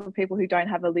helpful for people who don't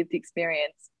have a lived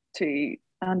experience to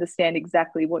understand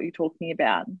exactly what you're talking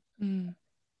about.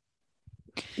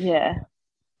 Yeah.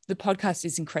 The podcast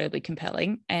is incredibly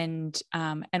compelling and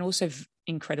also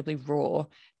incredibly raw.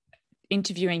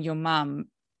 Interviewing your mum,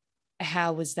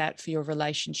 how was that for your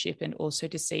relationship, and also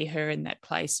to see her in that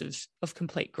place of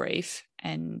complete grief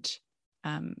and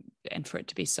for it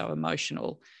to be so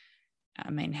emotional? I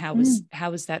mean, how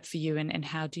was that for you, and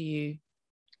how do you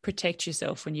protect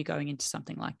yourself when you're going into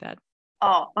something like that?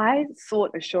 Oh, I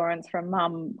sought assurance from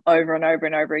mum over and over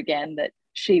and over again that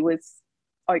she was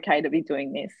okay to be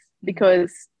doing this,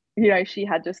 because, you know, she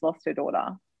had just lost her daughter,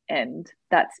 and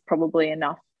that's probably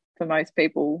enough for most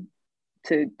people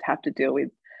to have to deal with.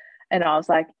 And I was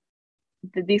like,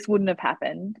 this wouldn't have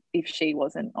happened if she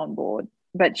wasn't on board.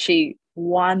 But she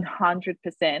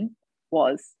 100%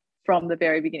 was from the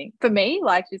very beginning. For me,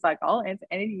 like, she's like, I'll answer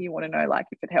anything you want to know, like,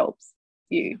 if it helps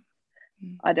you.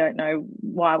 I don't know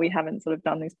why we haven't sort of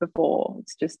done this before.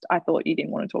 It's just, I thought you didn't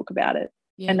want to talk about it.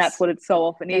 Yes. And that's what it so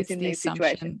often is in these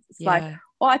situations. It's like,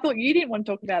 oh, I thought you didn't want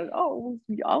to talk about it. Oh,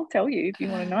 well, I'll tell you if you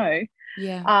want to know.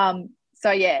 Yeah.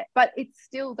 So yeah, but it's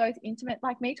still those intimate,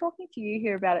 like me talking to you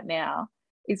here about it now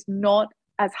is not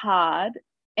as hard,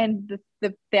 and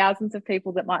the thousands of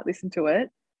people that might listen to it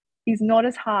is not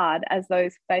as hard as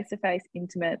those face-to-face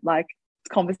intimate, like,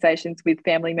 conversations with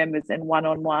family members and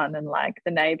one-on-one and like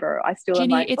the neighbor. I still am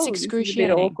like, it's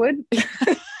excruciating. This is a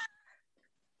bit awkward.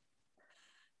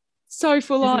 So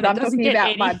full on. I'm talking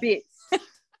about my bits.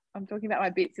 I'm talking about my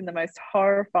bits in the most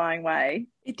horrifying way.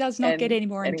 It does not get any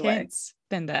more intense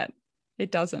than that.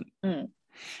 It doesn't.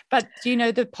 But do you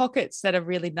know the pockets that are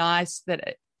really nice,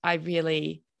 that I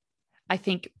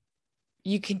think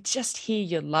you can just hear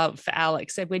your love for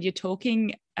Alex. And when you're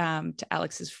talking to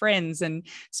Alex's friends and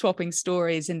swapping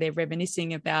stories, and they're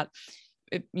reminiscing about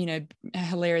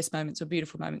hilarious moments or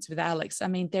beautiful moments with Alex. I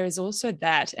mean, there is also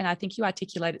that, and I think you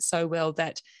articulate it so well,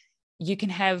 that you can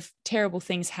have terrible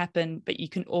things happen, but you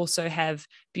can also have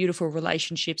beautiful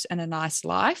relationships and a nice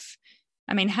life.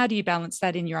 I mean, how do you balance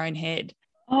that in your own head?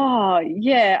 Oh,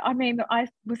 yeah. I mean, I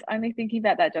was only thinking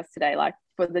about that just today, like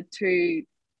for the two,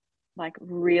 like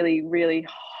really, really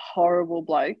horrible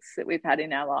blokes that we've had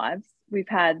in our lives. We've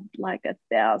had like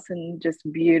 1,000 just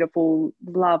beautiful,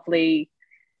 lovely,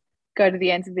 go to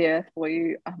the ends of the earth for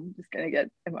you. I'm just going to get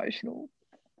emotional.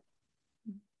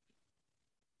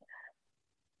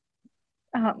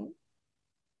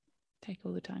 Take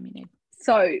all the time you need.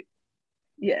 So,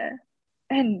 yeah.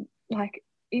 And like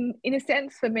in a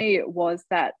sense for me, it was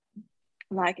that,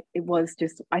 like,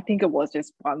 I think it was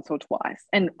just once or twice,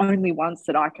 and only once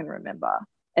that I can remember.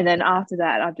 And then after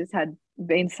that, I've just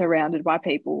been surrounded by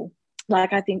people.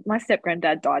 Like, I think my step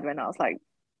granddad died when I was like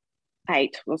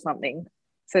 8 or something.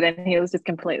 So then he was just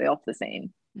completely off the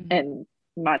scene, and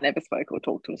I never spoke or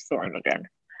talked or saw him again.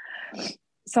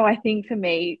 So I think for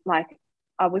me, like,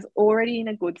 I was already in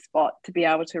a good spot to be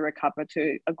able to recover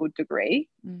to a good degree.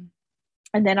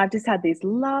 And then I've just had these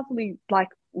lovely, like,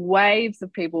 waves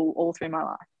of people all through my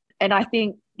life. And I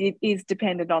think it is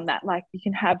dependent on that. Like, you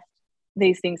can have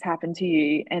these things happen to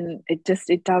you, and it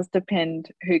does depend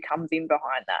who comes in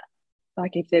behind that.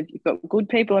 Like, if you've got good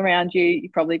people around you,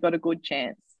 you've probably got a good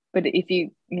chance. But if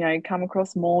you come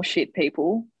across more shit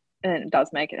people, then it does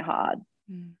make it hard.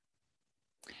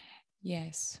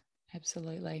 Yes,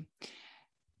 absolutely.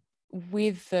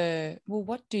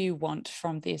 What do you want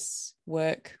from this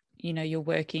work? You're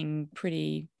working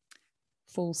pretty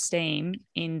full steam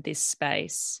in this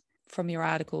space. From your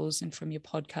articles and from your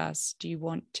podcasts, do you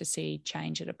want to see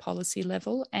change at a policy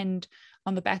level? And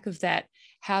on the back of that,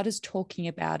 how does talking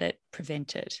about it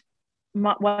prevent it?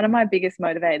 One of my biggest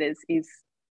motivators is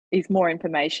more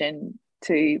information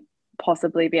to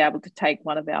possibly be able to take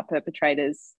one of our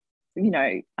perpetrators,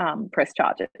 press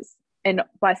charges. And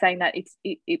by saying that,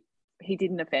 he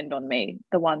didn't offend on me,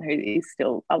 the one who is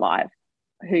still alive,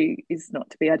 who is not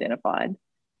to be identified.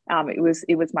 It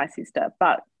was my sister,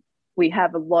 but we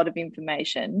have a lot of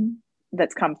information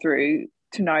that's come through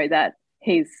to know that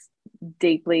he's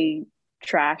deeply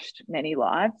trashed many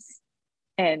lives,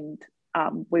 and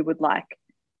we would like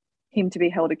him to be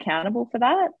held accountable for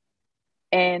that,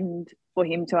 and for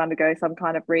him to undergo some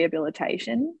kind of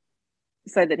rehabilitation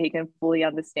so that he can fully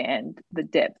understand the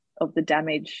depth of the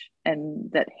damage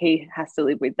and that he has to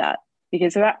live with that.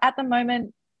 Because at the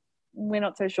moment, we're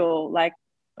not so sure. Like,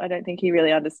 I don't think he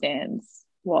really understands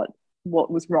what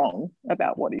was wrong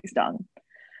about what he's done.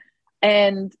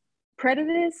 And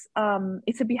predators,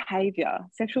 it's a behavior.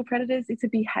 Sexual predators, it's a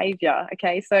behavior.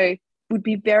 Okay, so it would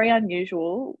be very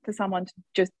unusual for someone to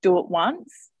just do it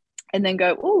once and then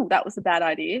go, oh, that was a bad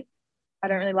idea. I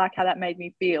don't really like how that made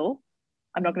me feel.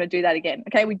 I'm not going to do that again.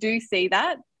 Okay, we do see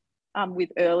that with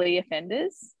early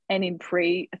offenders and in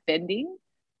pre-offending.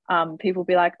 People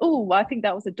be like, oh, I think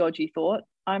that was a dodgy thought.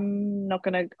 I'm not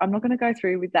gonna go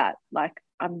through with that. Like,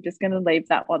 I'm just gonna leave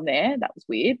that one there. That was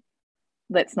weird.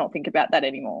 Let's not think about that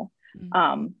anymore.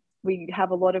 We have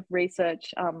a lot of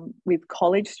research with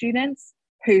college students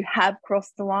who have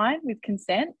crossed the line with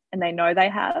consent, and they know they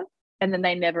have, and then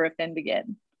they never offend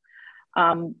again.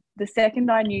 The second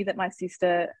I knew that my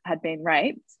sister had been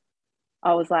raped,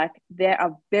 I was like, there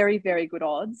are very, very good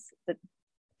odds that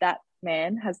that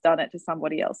man has done it to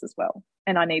somebody else as well.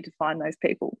 And I need to find those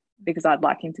people because I'd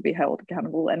like him to be held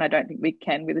accountable. And I don't think we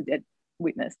can with a dead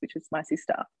witness, which is my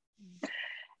sister.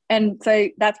 And so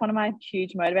that's one of my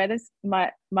huge motivators.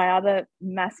 My other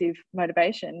massive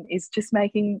motivation is just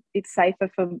making it safer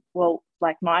for, well,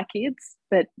 like my kids,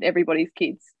 but everybody's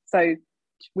kids. So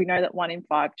we know that 1 in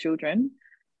 5 children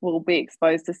will be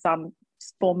exposed to some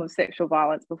form of sexual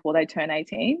violence before they turn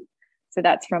 18. So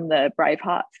that's from the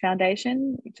Bravehearts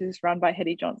Foundation, which is run by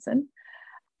Hetty Johnson.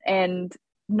 And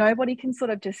nobody can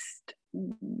sort of just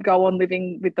go on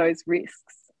living with those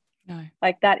risks. No.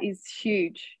 Like, that is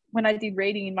huge. When I did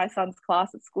reading in my son's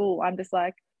class at school, I'm just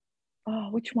like, oh,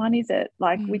 which one is it?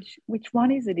 Like, which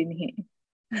one is it in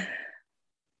here?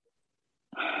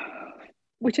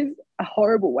 Which is a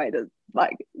horrible way to,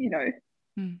 like,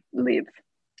 live.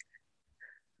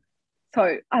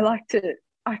 So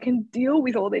I can deal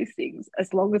with all these things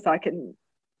as long as I can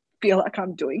feel like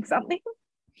I'm doing something.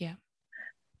 Yeah,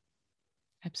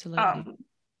 absolutely.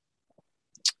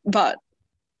 But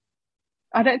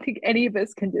I don't think any of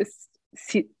us can just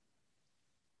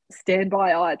stand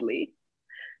by idly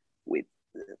with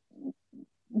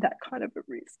that kind of a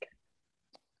risk.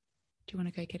 Do you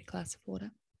want to go get a glass of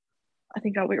water? I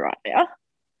think I'll be right now.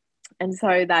 And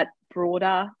so that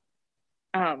broader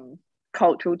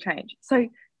cultural change. So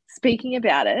speaking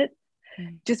about it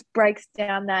just breaks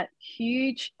down that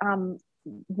huge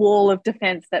wall of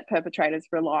defense that perpetrators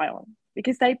rely on,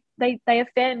 because they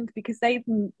offend because they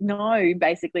know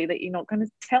basically that you're not going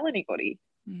to tell anybody.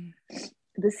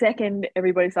 The second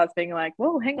everybody starts being like,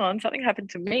 well, hang on, something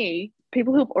happened to me,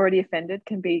 people who've already offended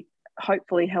can be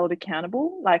hopefully held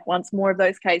accountable. Like once more of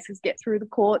those cases get through the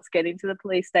courts, get into the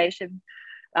police station,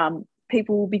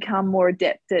 people will become more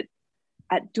adept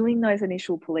at doing those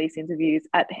initial police interviews,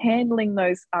 at handling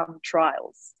those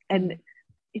trials. And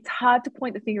it's hard to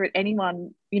point the finger at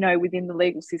anyone, you know, within the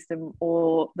legal system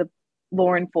or the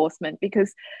law enforcement,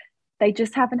 because they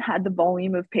just haven't had the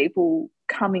volume of people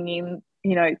coming in,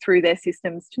 you know, through their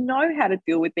systems to know how to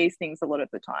deal with these things a lot of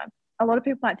the time. A lot of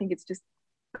people might think it's just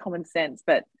common sense,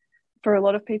 but for a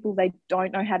lot of people, they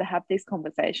don't know how to have these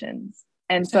conversations.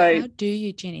 And so how do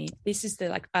you, Jenny? This is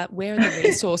the where are the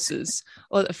resources?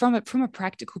 Or from a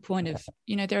practical point of,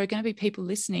 you know, there are going to be people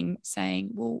listening saying,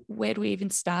 well, where do we even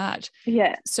start?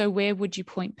 Yeah. So where would you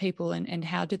point people, and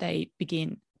how do they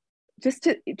begin? Just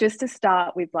to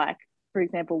start with, like, for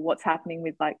example, what's happening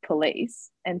with like police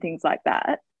and things like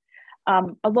that.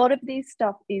 A lot of this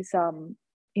stuff is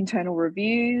internal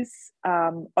reviews,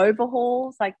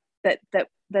 overhauls, like that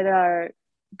are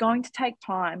going to take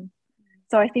time.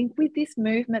 So I think with this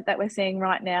movement that we're seeing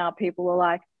right now, people are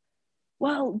like,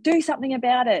 well, do something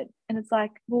about it. And it's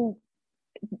like, well,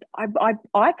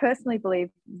 I personally believe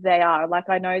they are. Like,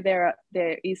 I know there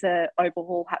is a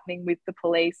overhaul happening with the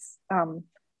police,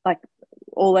 like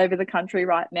all over the country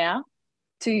right now,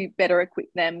 to better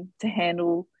equip them to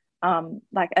handle,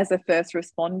 like as a first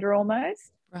responder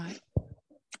almost. Right.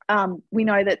 We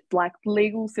know that like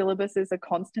legal syllabuses are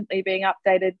constantly being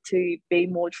updated to be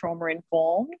more trauma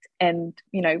informed. And,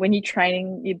 you know, when you're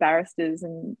training your barristers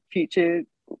and future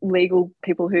legal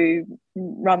people who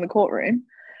run the courtroom,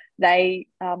 they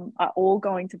are all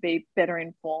going to be better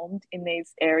informed in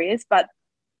these areas. But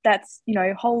that's, you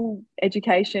know, whole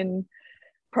education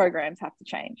programs have to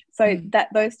change. So that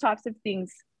those types of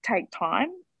things take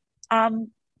time.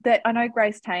 That I know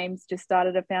Grace Thames just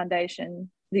started a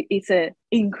foundation. It's an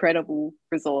incredible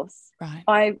resource. Right.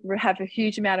 I have a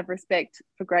huge amount of respect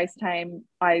for Grace Tame.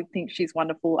 I think she's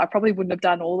wonderful. I probably wouldn't have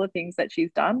done all the things that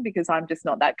she's done because I'm just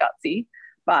not that gutsy.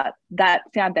 But that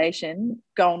foundation,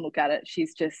 go and look at it.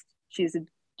 She's a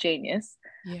genius.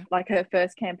 Yeah. Like, her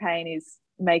first campaign is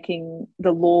making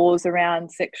the laws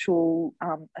around sexual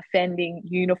offending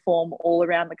uniform all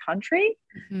around the country,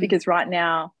 because right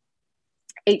now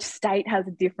each state has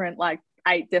a different, like,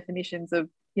 8 definitions of,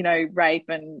 you know, rape,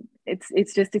 and it's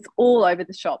all over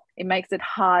the shop. It makes it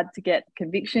hard to get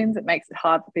convictions. It makes it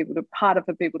harder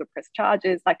for people to press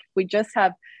charges. Like, if we just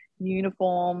have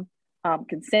uniform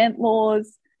consent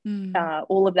laws,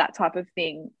 all of that type of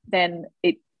thing, then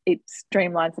it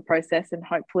streamlines the process, and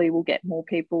hopefully we'll get more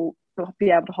people,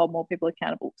 be able to hold more people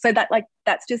accountable. So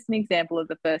that's just an example of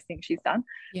the first thing she's done.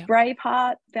 Yeah.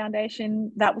 Braveheart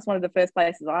Foundation, that was one of the first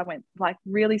places I went, like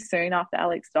really soon after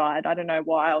Alex died. I don't know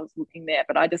why I was looking there,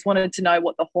 but I just wanted to know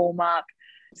what the hallmark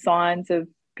signs of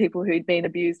people who'd been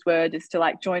abused were, just to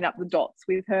like join up the dots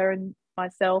with her and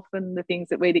myself and the things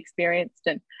that we'd experienced.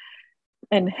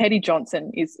 And Hetty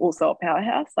Johnson is also a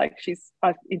powerhouse. Like,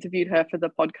 I've interviewed her for the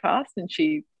podcast, and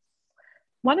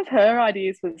one of her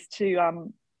ideas was to,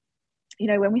 you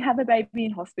know, when we have a baby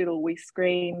in hospital, we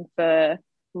screen for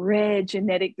rare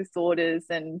genetic disorders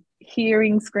and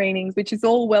hearing screenings, which is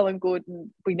all well and good, and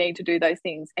we need to do those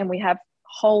things. And we have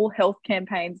whole health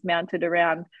campaigns mounted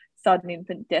around sudden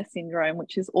infant death syndrome,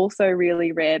 which is also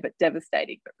really rare but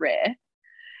devastating, but rare.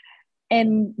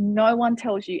 And no one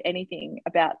tells you anything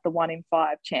about the 1 in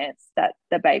 5 chance that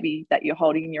the baby that you're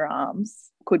holding in your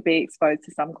arms could be exposed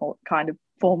to some kind of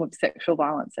form of sexual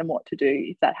violence, and what to do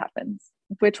if that happens.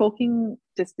 If we're talking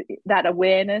just that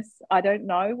awareness, I don't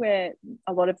know where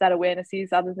a lot of that awareness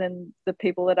is, other than the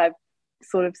people that I've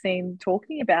sort of seen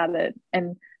talking about it.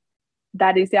 And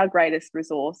that is our greatest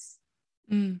resource,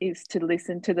 is to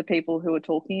listen to the people who are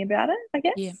talking about it, I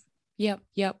guess. Yeah.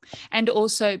 Yep. And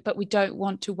also, but we don't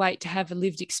want to wait to have a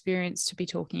lived experience to be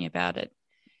talking about it.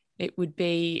 It would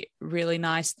be really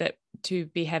nice to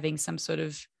be having some sort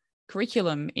of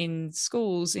curriculum in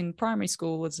schools, in primary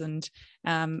schools, and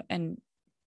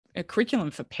a curriculum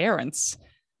for parents.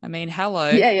 I mean, hello.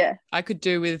 Yeah. I could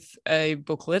do with a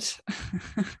booklet.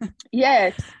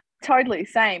 Yeah, totally.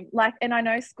 Same. Like, and I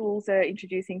know schools are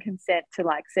introducing consent to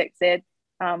like sex ed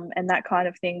and that kind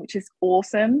of thing, which is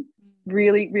awesome.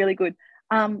 Really, really good.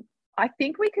 I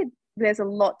think there's a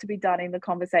lot to be done in the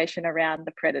conversation around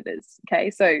the predators.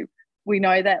 Okay. So we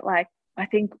know that, like, I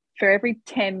think for every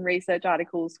 10 research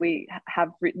articles we have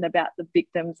written about the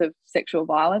victims of sexual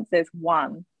violence, there's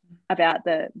one about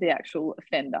the actual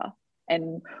offender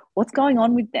and what's going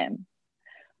on with them.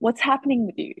 What's happening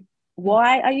with you?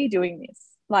 Why are you doing this?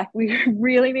 Like, we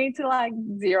really need to like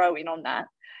zero in on that.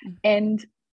 And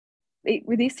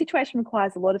this situation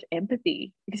requires a lot of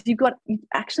empathy, because you've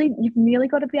really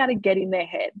got to be able to get in their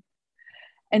head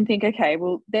and think, okay,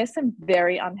 well, there's some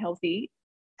very unhealthy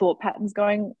thought patterns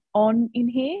going on in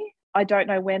here. I don't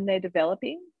know when they're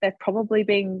developing. They've probably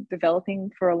been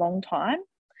developing for a long time.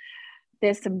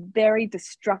 There's some very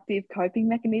destructive coping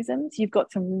mechanisms. You've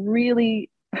got some really,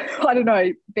 I don't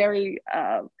know, very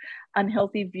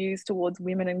unhealthy views towards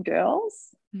women and girls,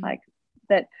 like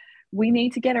that. We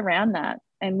need to get around that,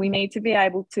 and we need to be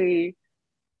able to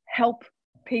help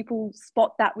people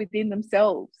spot that within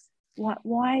themselves.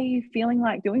 Why are you feeling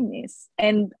like doing this?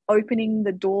 And opening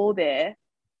the door there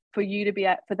for you to be,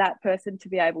 for that person to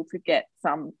be able to get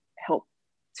some help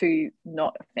to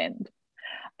not offend.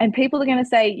 And people are going to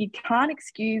say you can't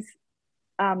excuse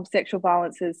sexual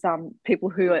violence as people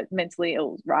who are mentally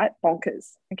ill, right?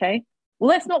 Bonkers. Okay. Well,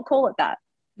 let's not call it that.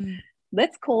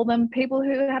 Let's call them people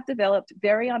who have developed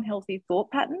very unhealthy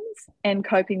thought patterns and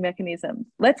coping mechanisms.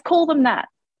 Let's call them that.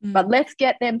 But let's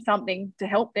get them something to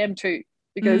help them too,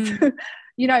 because,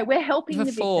 you know, we're helping the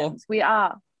victims. We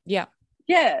are. Yeah.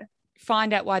 Yeah.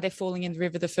 Find out why they're falling in the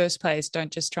river in the first place.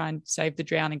 Don't just try and save the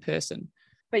drowning person.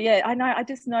 But yeah, I know, I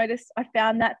just noticed, I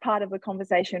found that part of the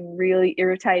conversation really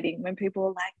irritating when people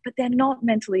are like, but they're not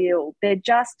mentally ill. They're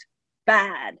just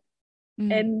bad.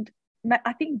 And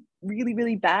I think really,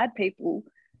 really bad people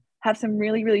have some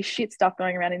really, really shit stuff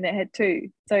going around in their head too.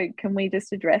 So can we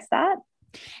just address that?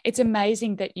 It's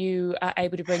amazing that you are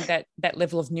able to bring that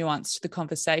level of nuance to the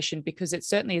conversation, because it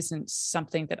certainly isn't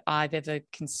something that I've ever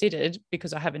considered,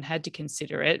 because I haven't had to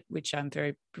consider it, which I'm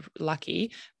very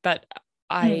lucky. But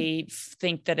I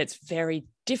think that it's very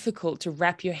difficult to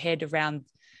wrap your head around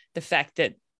the fact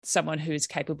that someone who is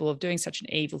capable of doing such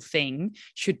an evil thing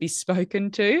should be spoken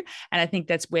to. And I think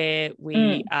that's where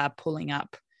we are pulling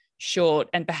up short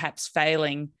and perhaps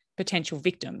failing potential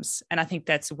victims. And I think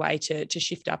that's a way to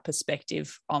shift our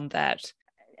perspective on that.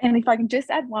 And if I can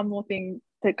just add one more thing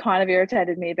that kind of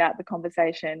irritated me about the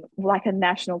conversation, like a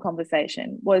national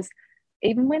conversation, was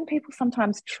even when people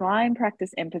sometimes try and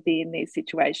practice empathy in these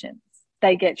situations,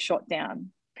 they get shot down.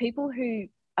 People who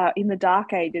are in the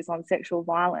dark ages on sexual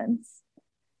violence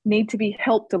need to be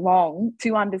helped along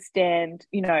to understand,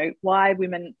 you know, why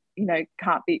women, you know,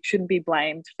 shouldn't be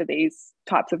blamed for these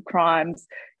types of crimes,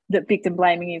 that victim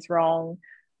blaming is wrong,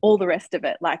 all the rest of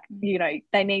it. Like, you know,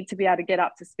 they need to be able to get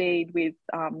up to speed with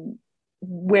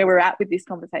where we're at with this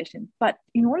conversation. But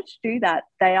in order to do that,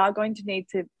 they are going to need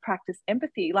to practice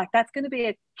empathy. Like, that's going to be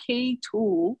a key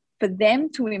tool for them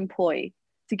to employ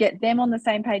to get them on the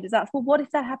same page as us. Well, what if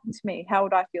that happened to me? How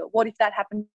would I feel? What if that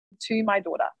happened to my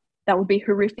daughter? That would be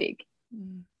horrific.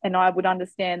 And I would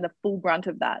understand the full brunt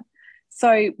of that.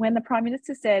 So when the Prime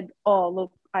Minister said, oh,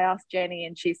 look, I asked Jenny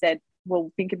and she said,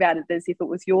 well, think about it as if it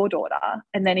was your daughter.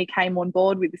 And then he came on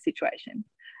board with the situation.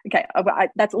 Okay,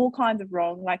 that's all kinds of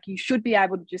wrong. Like, you should be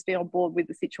able to just be on board with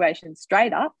the situation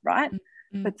straight up, right?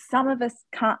 But some of us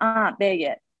aren't there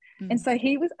yet. And so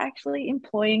he was actually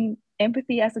employing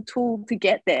empathy as a tool to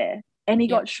get there, and he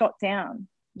got shot down.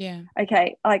 Yeah.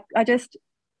 Okay, like,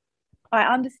 I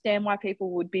understand why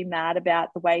people would be mad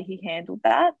about the way he handled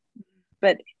that.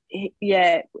 But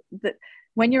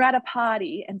when you're at a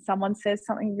party and someone says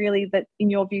something really that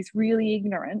in your view is really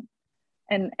ignorant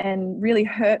and really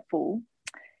hurtful,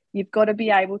 you've got to be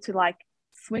able to like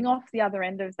swing off the other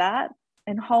end of that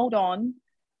and hold on,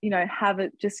 you know,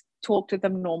 just talk to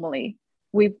them normally.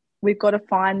 We've got to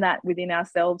find that within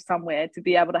ourselves somewhere to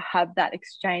be able to have that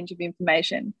exchange of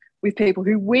information with people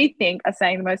who we think are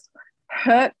saying the most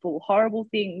hurtful, horrible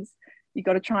things. You've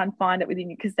got to try and find it within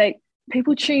you, because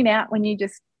people tune out when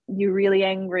you're really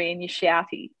angry and you're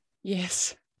shouty.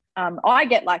 Yes. I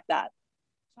get like that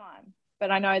time, but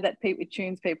I know that it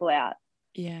tunes people out.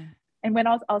 Yeah. And when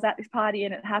I was at this party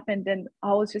and it happened, and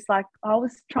I was just like, I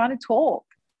was trying to talk.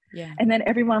 Yeah. And then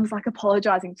everyone was like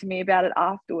apologizing to me about it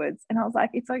afterwards. And I was like,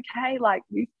 it's okay. Like,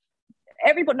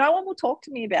 no one will talk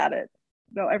to me about it.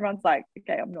 No, everyone's like,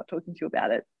 okay, I'm not talking to you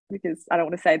about it because I don't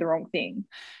want to say the wrong thing.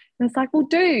 And it's like, well,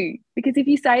 because if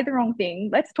you say the wrong thing,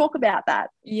 let's talk about that.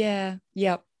 Yeah.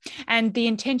 Yep. And the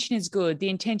intention is good. The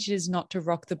intention is not to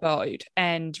rock the boat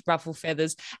and ruffle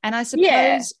feathers. And I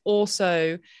suppose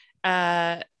also,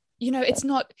 you know, it's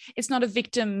not a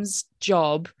victim's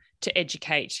job to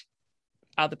educate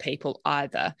other people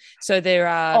either. So there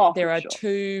are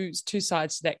two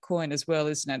sides to that coin as well,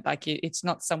 isn't it? Like it's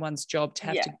not someone's job to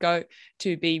have to go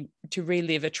to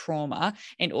relive a trauma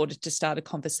in order to start a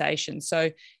conversation.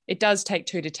 So it does take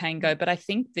two to tango. But I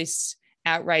think this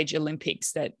outrage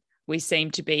Olympics that we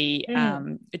seem to be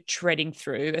treading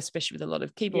through, especially with a lot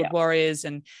of keyboard warriors,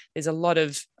 and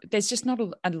there's just not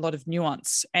a lot of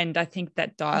nuance. And I think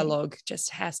that dialogue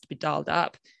just has to be dialed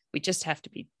up. We just have to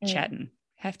be chatting,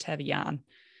 have to have a yarn.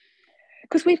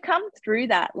 Because we've come through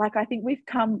that. Like, I think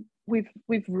we've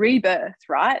rebirthed,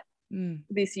 right?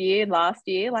 This year, last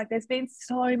year, like there's been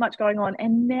so much going on,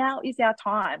 and now is our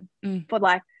time for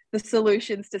like the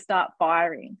solutions to start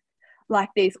firing. Like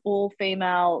these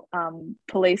all-female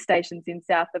police stations in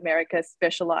South America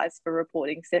specialised for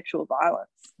reporting sexual violence.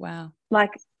 Wow.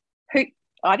 Like,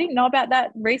 I didn't know about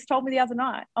that. Reese told me the other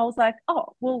night. I was like, oh,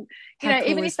 well,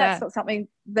 even if that's not something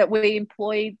that we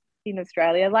employed in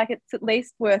Australia, like it's at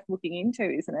least worth looking into,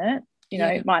 isn't it?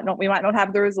 We might not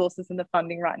have the resources and the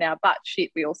funding right now, but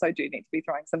shit, we also do need to be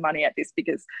throwing some money at this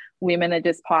because women are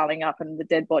just piling up and the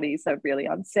dead bodies are really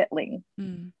unsettling.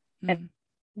 And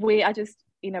we are just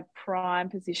in a prime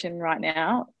position right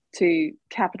now to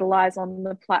capitalize on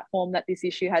the platform that this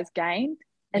issue has gained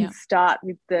and start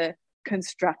with the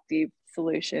constructive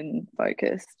solution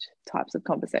focused types of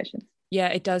conversations. Yeah,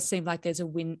 it does seem like there's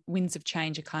winds of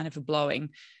change are kind of a blowing,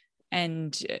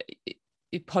 and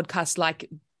podcasts like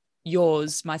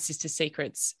yours, My Sister's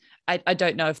Secrets, I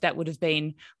don't know if that would have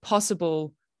been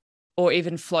possible or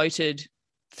even floated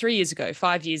 3 years ago,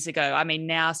 5 years ago. I mean,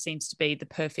 now seems to be the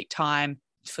perfect time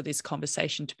for this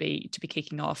conversation to be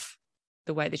kicking off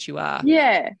the way that you are.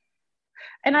 Yeah.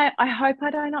 And I hope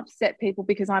I don't upset people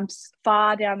because I'm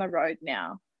far down the road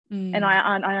now. And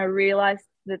I realize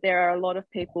that there are a lot of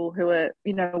people who are,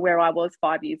 where I was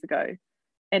 5 years ago,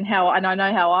 and I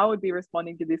know how I would be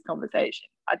responding to this conversation.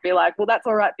 I'd be like, well, that's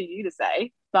all right for you to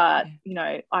say, but,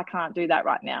 I can't do that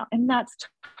right now. And that's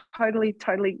totally,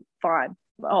 totally fine.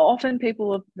 Often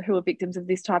people who are victims of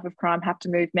this type of crime have to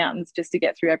move mountains just to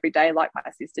get through every day, like my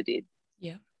sister did.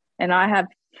 Yeah. And I have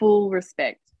full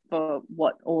respect for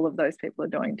what all of those people are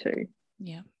doing too.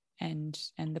 Yeah. And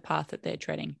the path that they're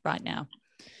treading right now.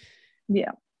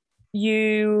 Yeah.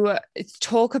 You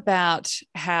talk about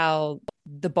how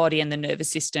the body and the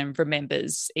nervous system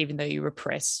remembers, even though you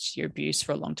repressed your abuse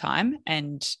for a long time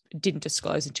and didn't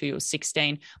disclose until you were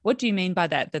 16. What do you mean by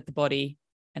that the body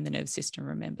and the nervous system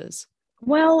remembers?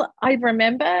 Well, I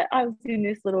remember I was in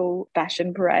this little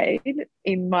fashion parade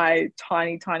in my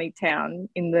tiny, tiny town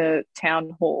in the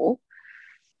town hall.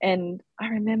 And I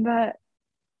remember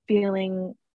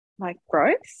feeling like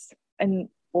gross and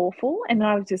awful. And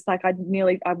I was just like, I didn't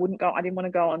want to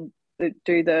go on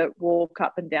do the walk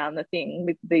up and down the thing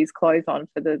with these clothes on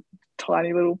for the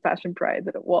tiny little fashion parade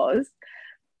that it was.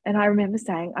 And I remember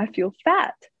saying, I feel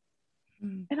fat.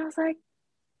 And I was like,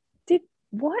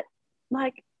 what?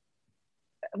 Like,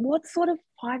 what sort of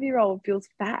 5-year-old feels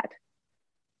fat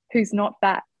who's not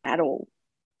fat at all?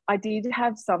 I did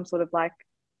have some sort of like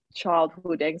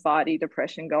childhood anxiety,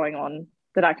 depression going on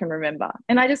that I can remember.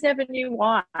 And I just never knew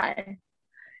why.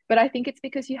 But I think it's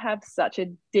because you have such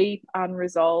a deep,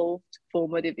 unresolved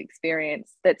formative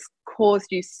experience that's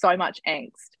caused you so much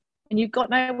angst. And you've got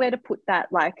nowhere to put that.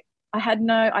 Like I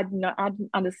didn't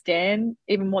understand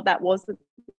even what that was at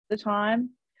the time.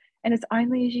 And it's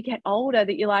only as you get older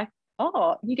that you're like,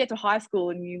 oh, you get to high school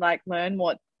and you like learn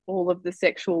what all of the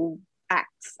sexual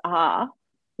acts are.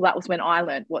 Well, that was when I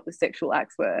learned what the sexual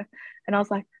acts were. And I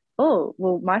was like, oh,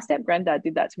 well, my step granddad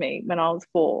did that to me when I was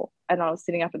 4 and I was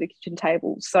sitting up at the kitchen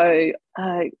table. So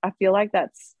I feel like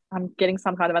I'm getting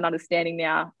some kind of an understanding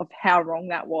now of how wrong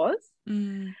that was.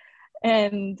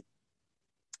 And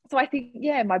so I think,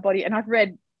 my body, and I've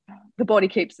read The Body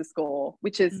Keeps the Score,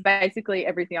 which is basically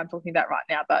everything I'm talking about right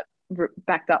now, but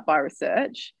backed up by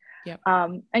research. Yep.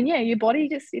 And your body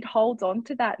it holds on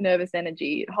to that nervous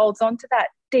energy. It holds on to that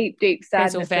deep, deep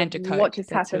sadness. Bessel van der Kolk, what just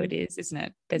that's happened. who it is, isn't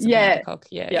it? Bessel van der Kolk.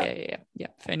 Yeah.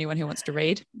 For anyone who wants to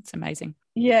read, it's amazing.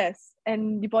 Yes,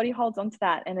 and your body holds on to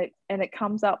that, and it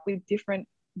comes up with different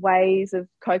ways of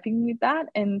coping with that,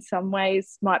 and some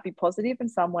ways might be positive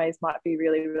and some ways might be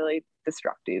really, really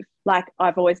destructive. Like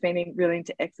I've always been really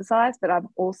into exercise, but I've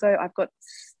got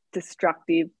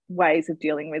destructive ways of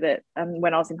dealing with it. And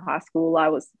when I was in high school, I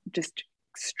was just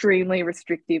extremely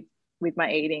restrictive with my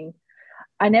eating.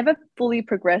 I never fully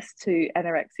progressed to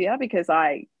anorexia because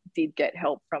I did get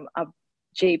help from a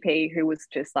GP who was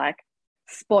just like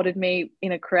spotted me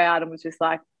in a crowd and was just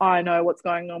like, I know what's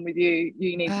going on with you.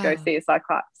 You need to go see a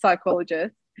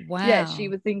psychologist. Wow. Yeah, she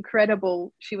was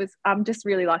incredible. I'm just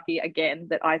really lucky again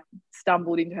that I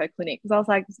stumbled into her clinic, because I was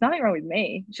like, there's nothing wrong with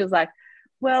me. She was like,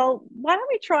 well, why don't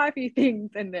we try a few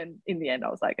things? And then in the end, I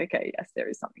was like, okay, yes, there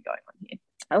is something going on here.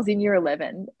 I was in year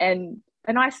 11, and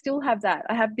I still have that.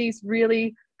 I have these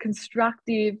really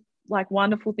constructive, like,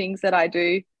 wonderful things that I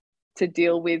do to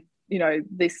deal with,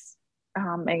 this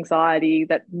anxiety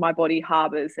that my body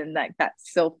harbors, and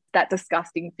that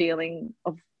disgusting feeling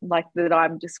of like that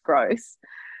I'm just gross.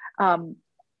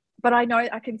 But I know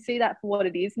I can see that for what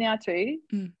it is now too.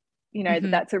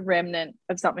 That's a remnant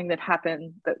of something that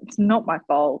happened, that's not my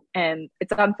fault, and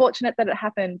it's unfortunate that it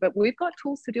happened, but we've got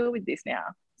tools to deal with this now.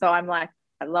 So I'm like,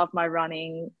 I love my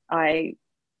running. I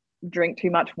drink too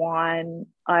much wine.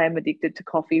 I am addicted to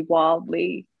coffee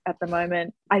wildly at the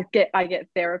moment. I get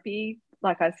therapy.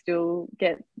 Like, I still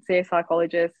see a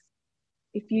psychologist.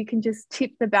 If you can just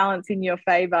tip the balance in your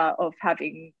favor of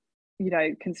having,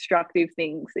 constructive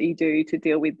things that you do to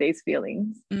deal with these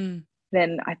feelings,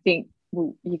 then I think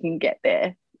you can get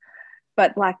there.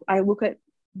 But like, I look at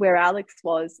where Alex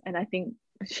was, and I think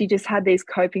she just had these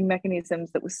coping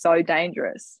mechanisms that were so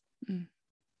dangerous.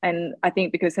 And I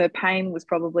think because her pain was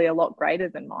probably a lot greater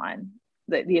than mine,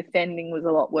 that the offending was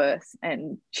a lot worse,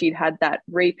 and she'd had that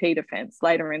repeat offense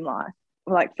later in life.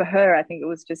 Like, for her, I think it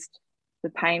was just the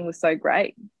pain was so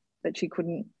great that she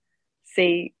couldn't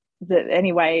see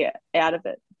any way out of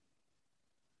it.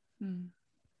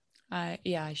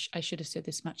 I should have said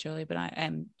this much earlier, but I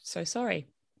am so sorry.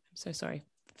 I'm so sorry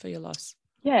for your loss.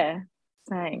 Yeah,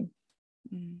 same.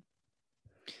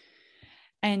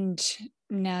 And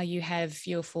now you have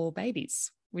your 4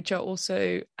 babies, which are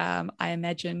also, I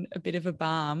imagine, a bit of a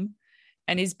balm.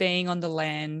 And is being on the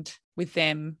land with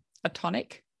them a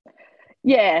tonic?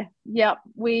 Yeah.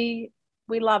 We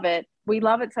love it. We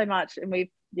love it so much, and we've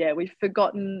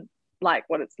forgotten like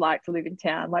what it's like to live in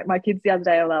town. Like, my kids the other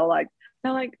day,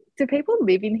 they're like, do people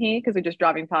live in here? Because we're just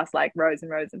driving past like rows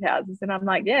and rows of houses, and I'm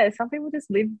like, yeah, some people just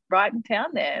live right in town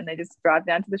there, and they just drive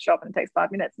down to the shop and it takes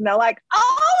 5 minutes, and they're like,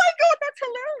 oh my god, that's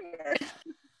hilarious.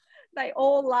 They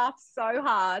all laugh so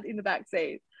hard in the back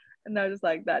seat, and they're just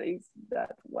like,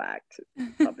 that's whacked.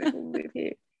 Some people live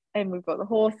here. And we've got the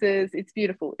horses. It's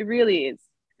beautiful. It really is.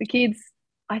 The kids,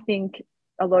 I think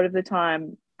a lot of the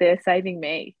time, they're saving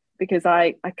me, because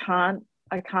I can't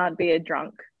be a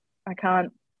drunk. I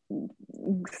can't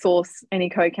source any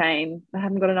cocaine. I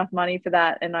haven't got enough money for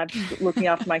that, and I'm looking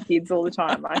after my kids all the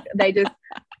time. Like,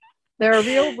 they're a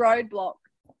real roadblock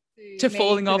to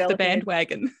falling off the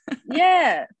bandwagon.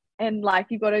 Yeah. And like,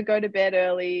 you've got to go to bed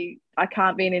early. I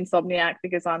can't be an insomniac,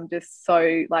 because I'm just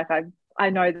so like, I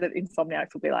know that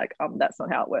insomniacs will be like, that's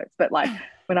not how it works. But like,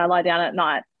 when I lie down at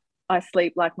night, I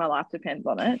sleep like my life depends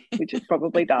on it, which it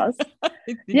probably does.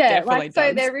 Yeah, like,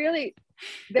 so they're really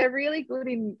good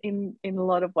in a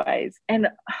lot of ways. And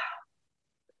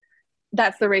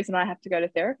that's the reason I have to go to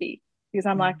therapy, because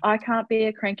I'm like, I can't be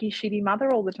a cranky, shitty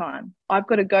mother all the time. I've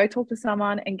got to go talk to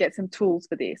someone and get some tools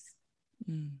for this.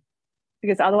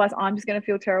 Because otherwise I'm just going to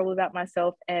feel terrible about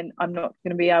myself, and I'm not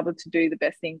going to be able to do the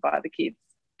best thing by the kids.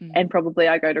 And probably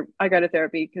I go to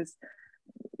therapy because,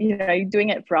 you're doing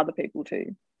it for other people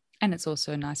too. And it's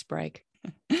also a nice break.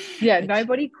 Yeah,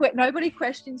 nobody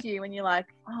questions you when you're like,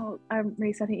 oh,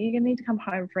 Reese, I think you're going to need to come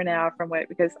home for an hour from work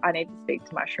because I need to speak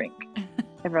to my shrink.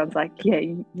 Everyone's like, yeah,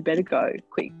 you better go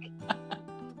quick.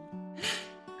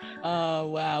 Oh,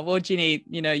 wow. Well, Ginny,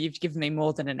 you've given me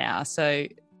more than an hour, so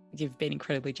you've been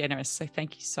incredibly generous. So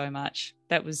thank you so much.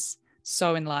 That was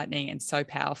so enlightening and so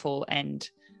powerful, and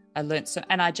I learned so,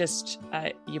 and I just,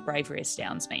 your bravery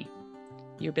astounds me.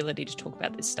 Your ability to talk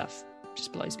about this stuff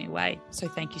just blows me away. So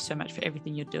thank you so much for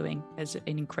everything you're doing as an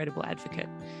incredible advocate.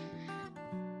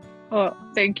 Oh,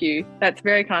 thank you. That's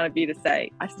very kind of you to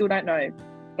say. I still don't know if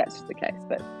that's just the case,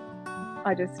 but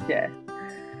I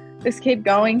just keep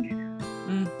going.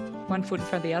 One foot in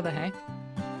front of the other, hey?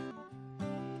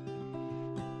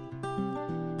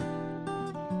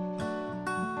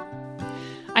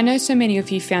 I know so many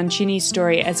of you found Ginny's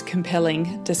story as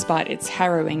compelling, despite its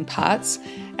harrowing parts,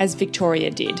 as Victoria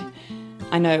did.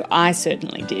 I know I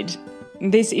certainly did.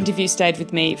 This interview stayed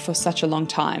with me for such a long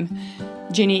time.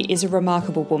 Ginny is a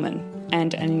remarkable woman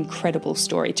and an incredible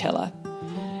storyteller.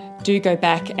 Do go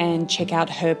back and check out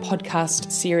her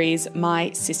podcast series,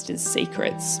 My Sister's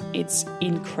Secrets. It's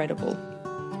incredible.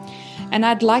 And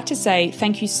I'd like to say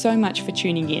thank you so much for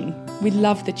tuning in. We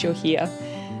love that you're here.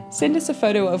 Send us a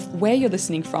photo of where you're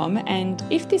listening from, and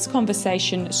if this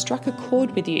conversation struck a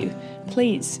chord with you,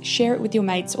 please share it with your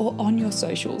mates or on your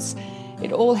socials.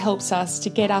 It all helps us to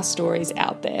get our stories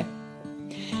out there.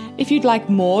 If you'd like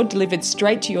more delivered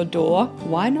straight to your door,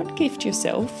 why not gift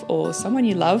yourself or someone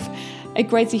you love a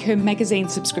Grazie Her magazine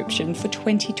subscription for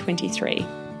 2023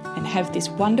 and have this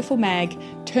wonderful mag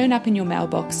turn up in your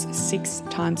mailbox 6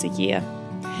 times a year.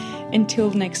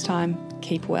 Until next time,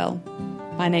 keep well.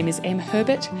 My name is Em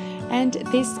Herbert, and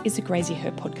this is a Grazie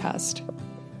Her podcast.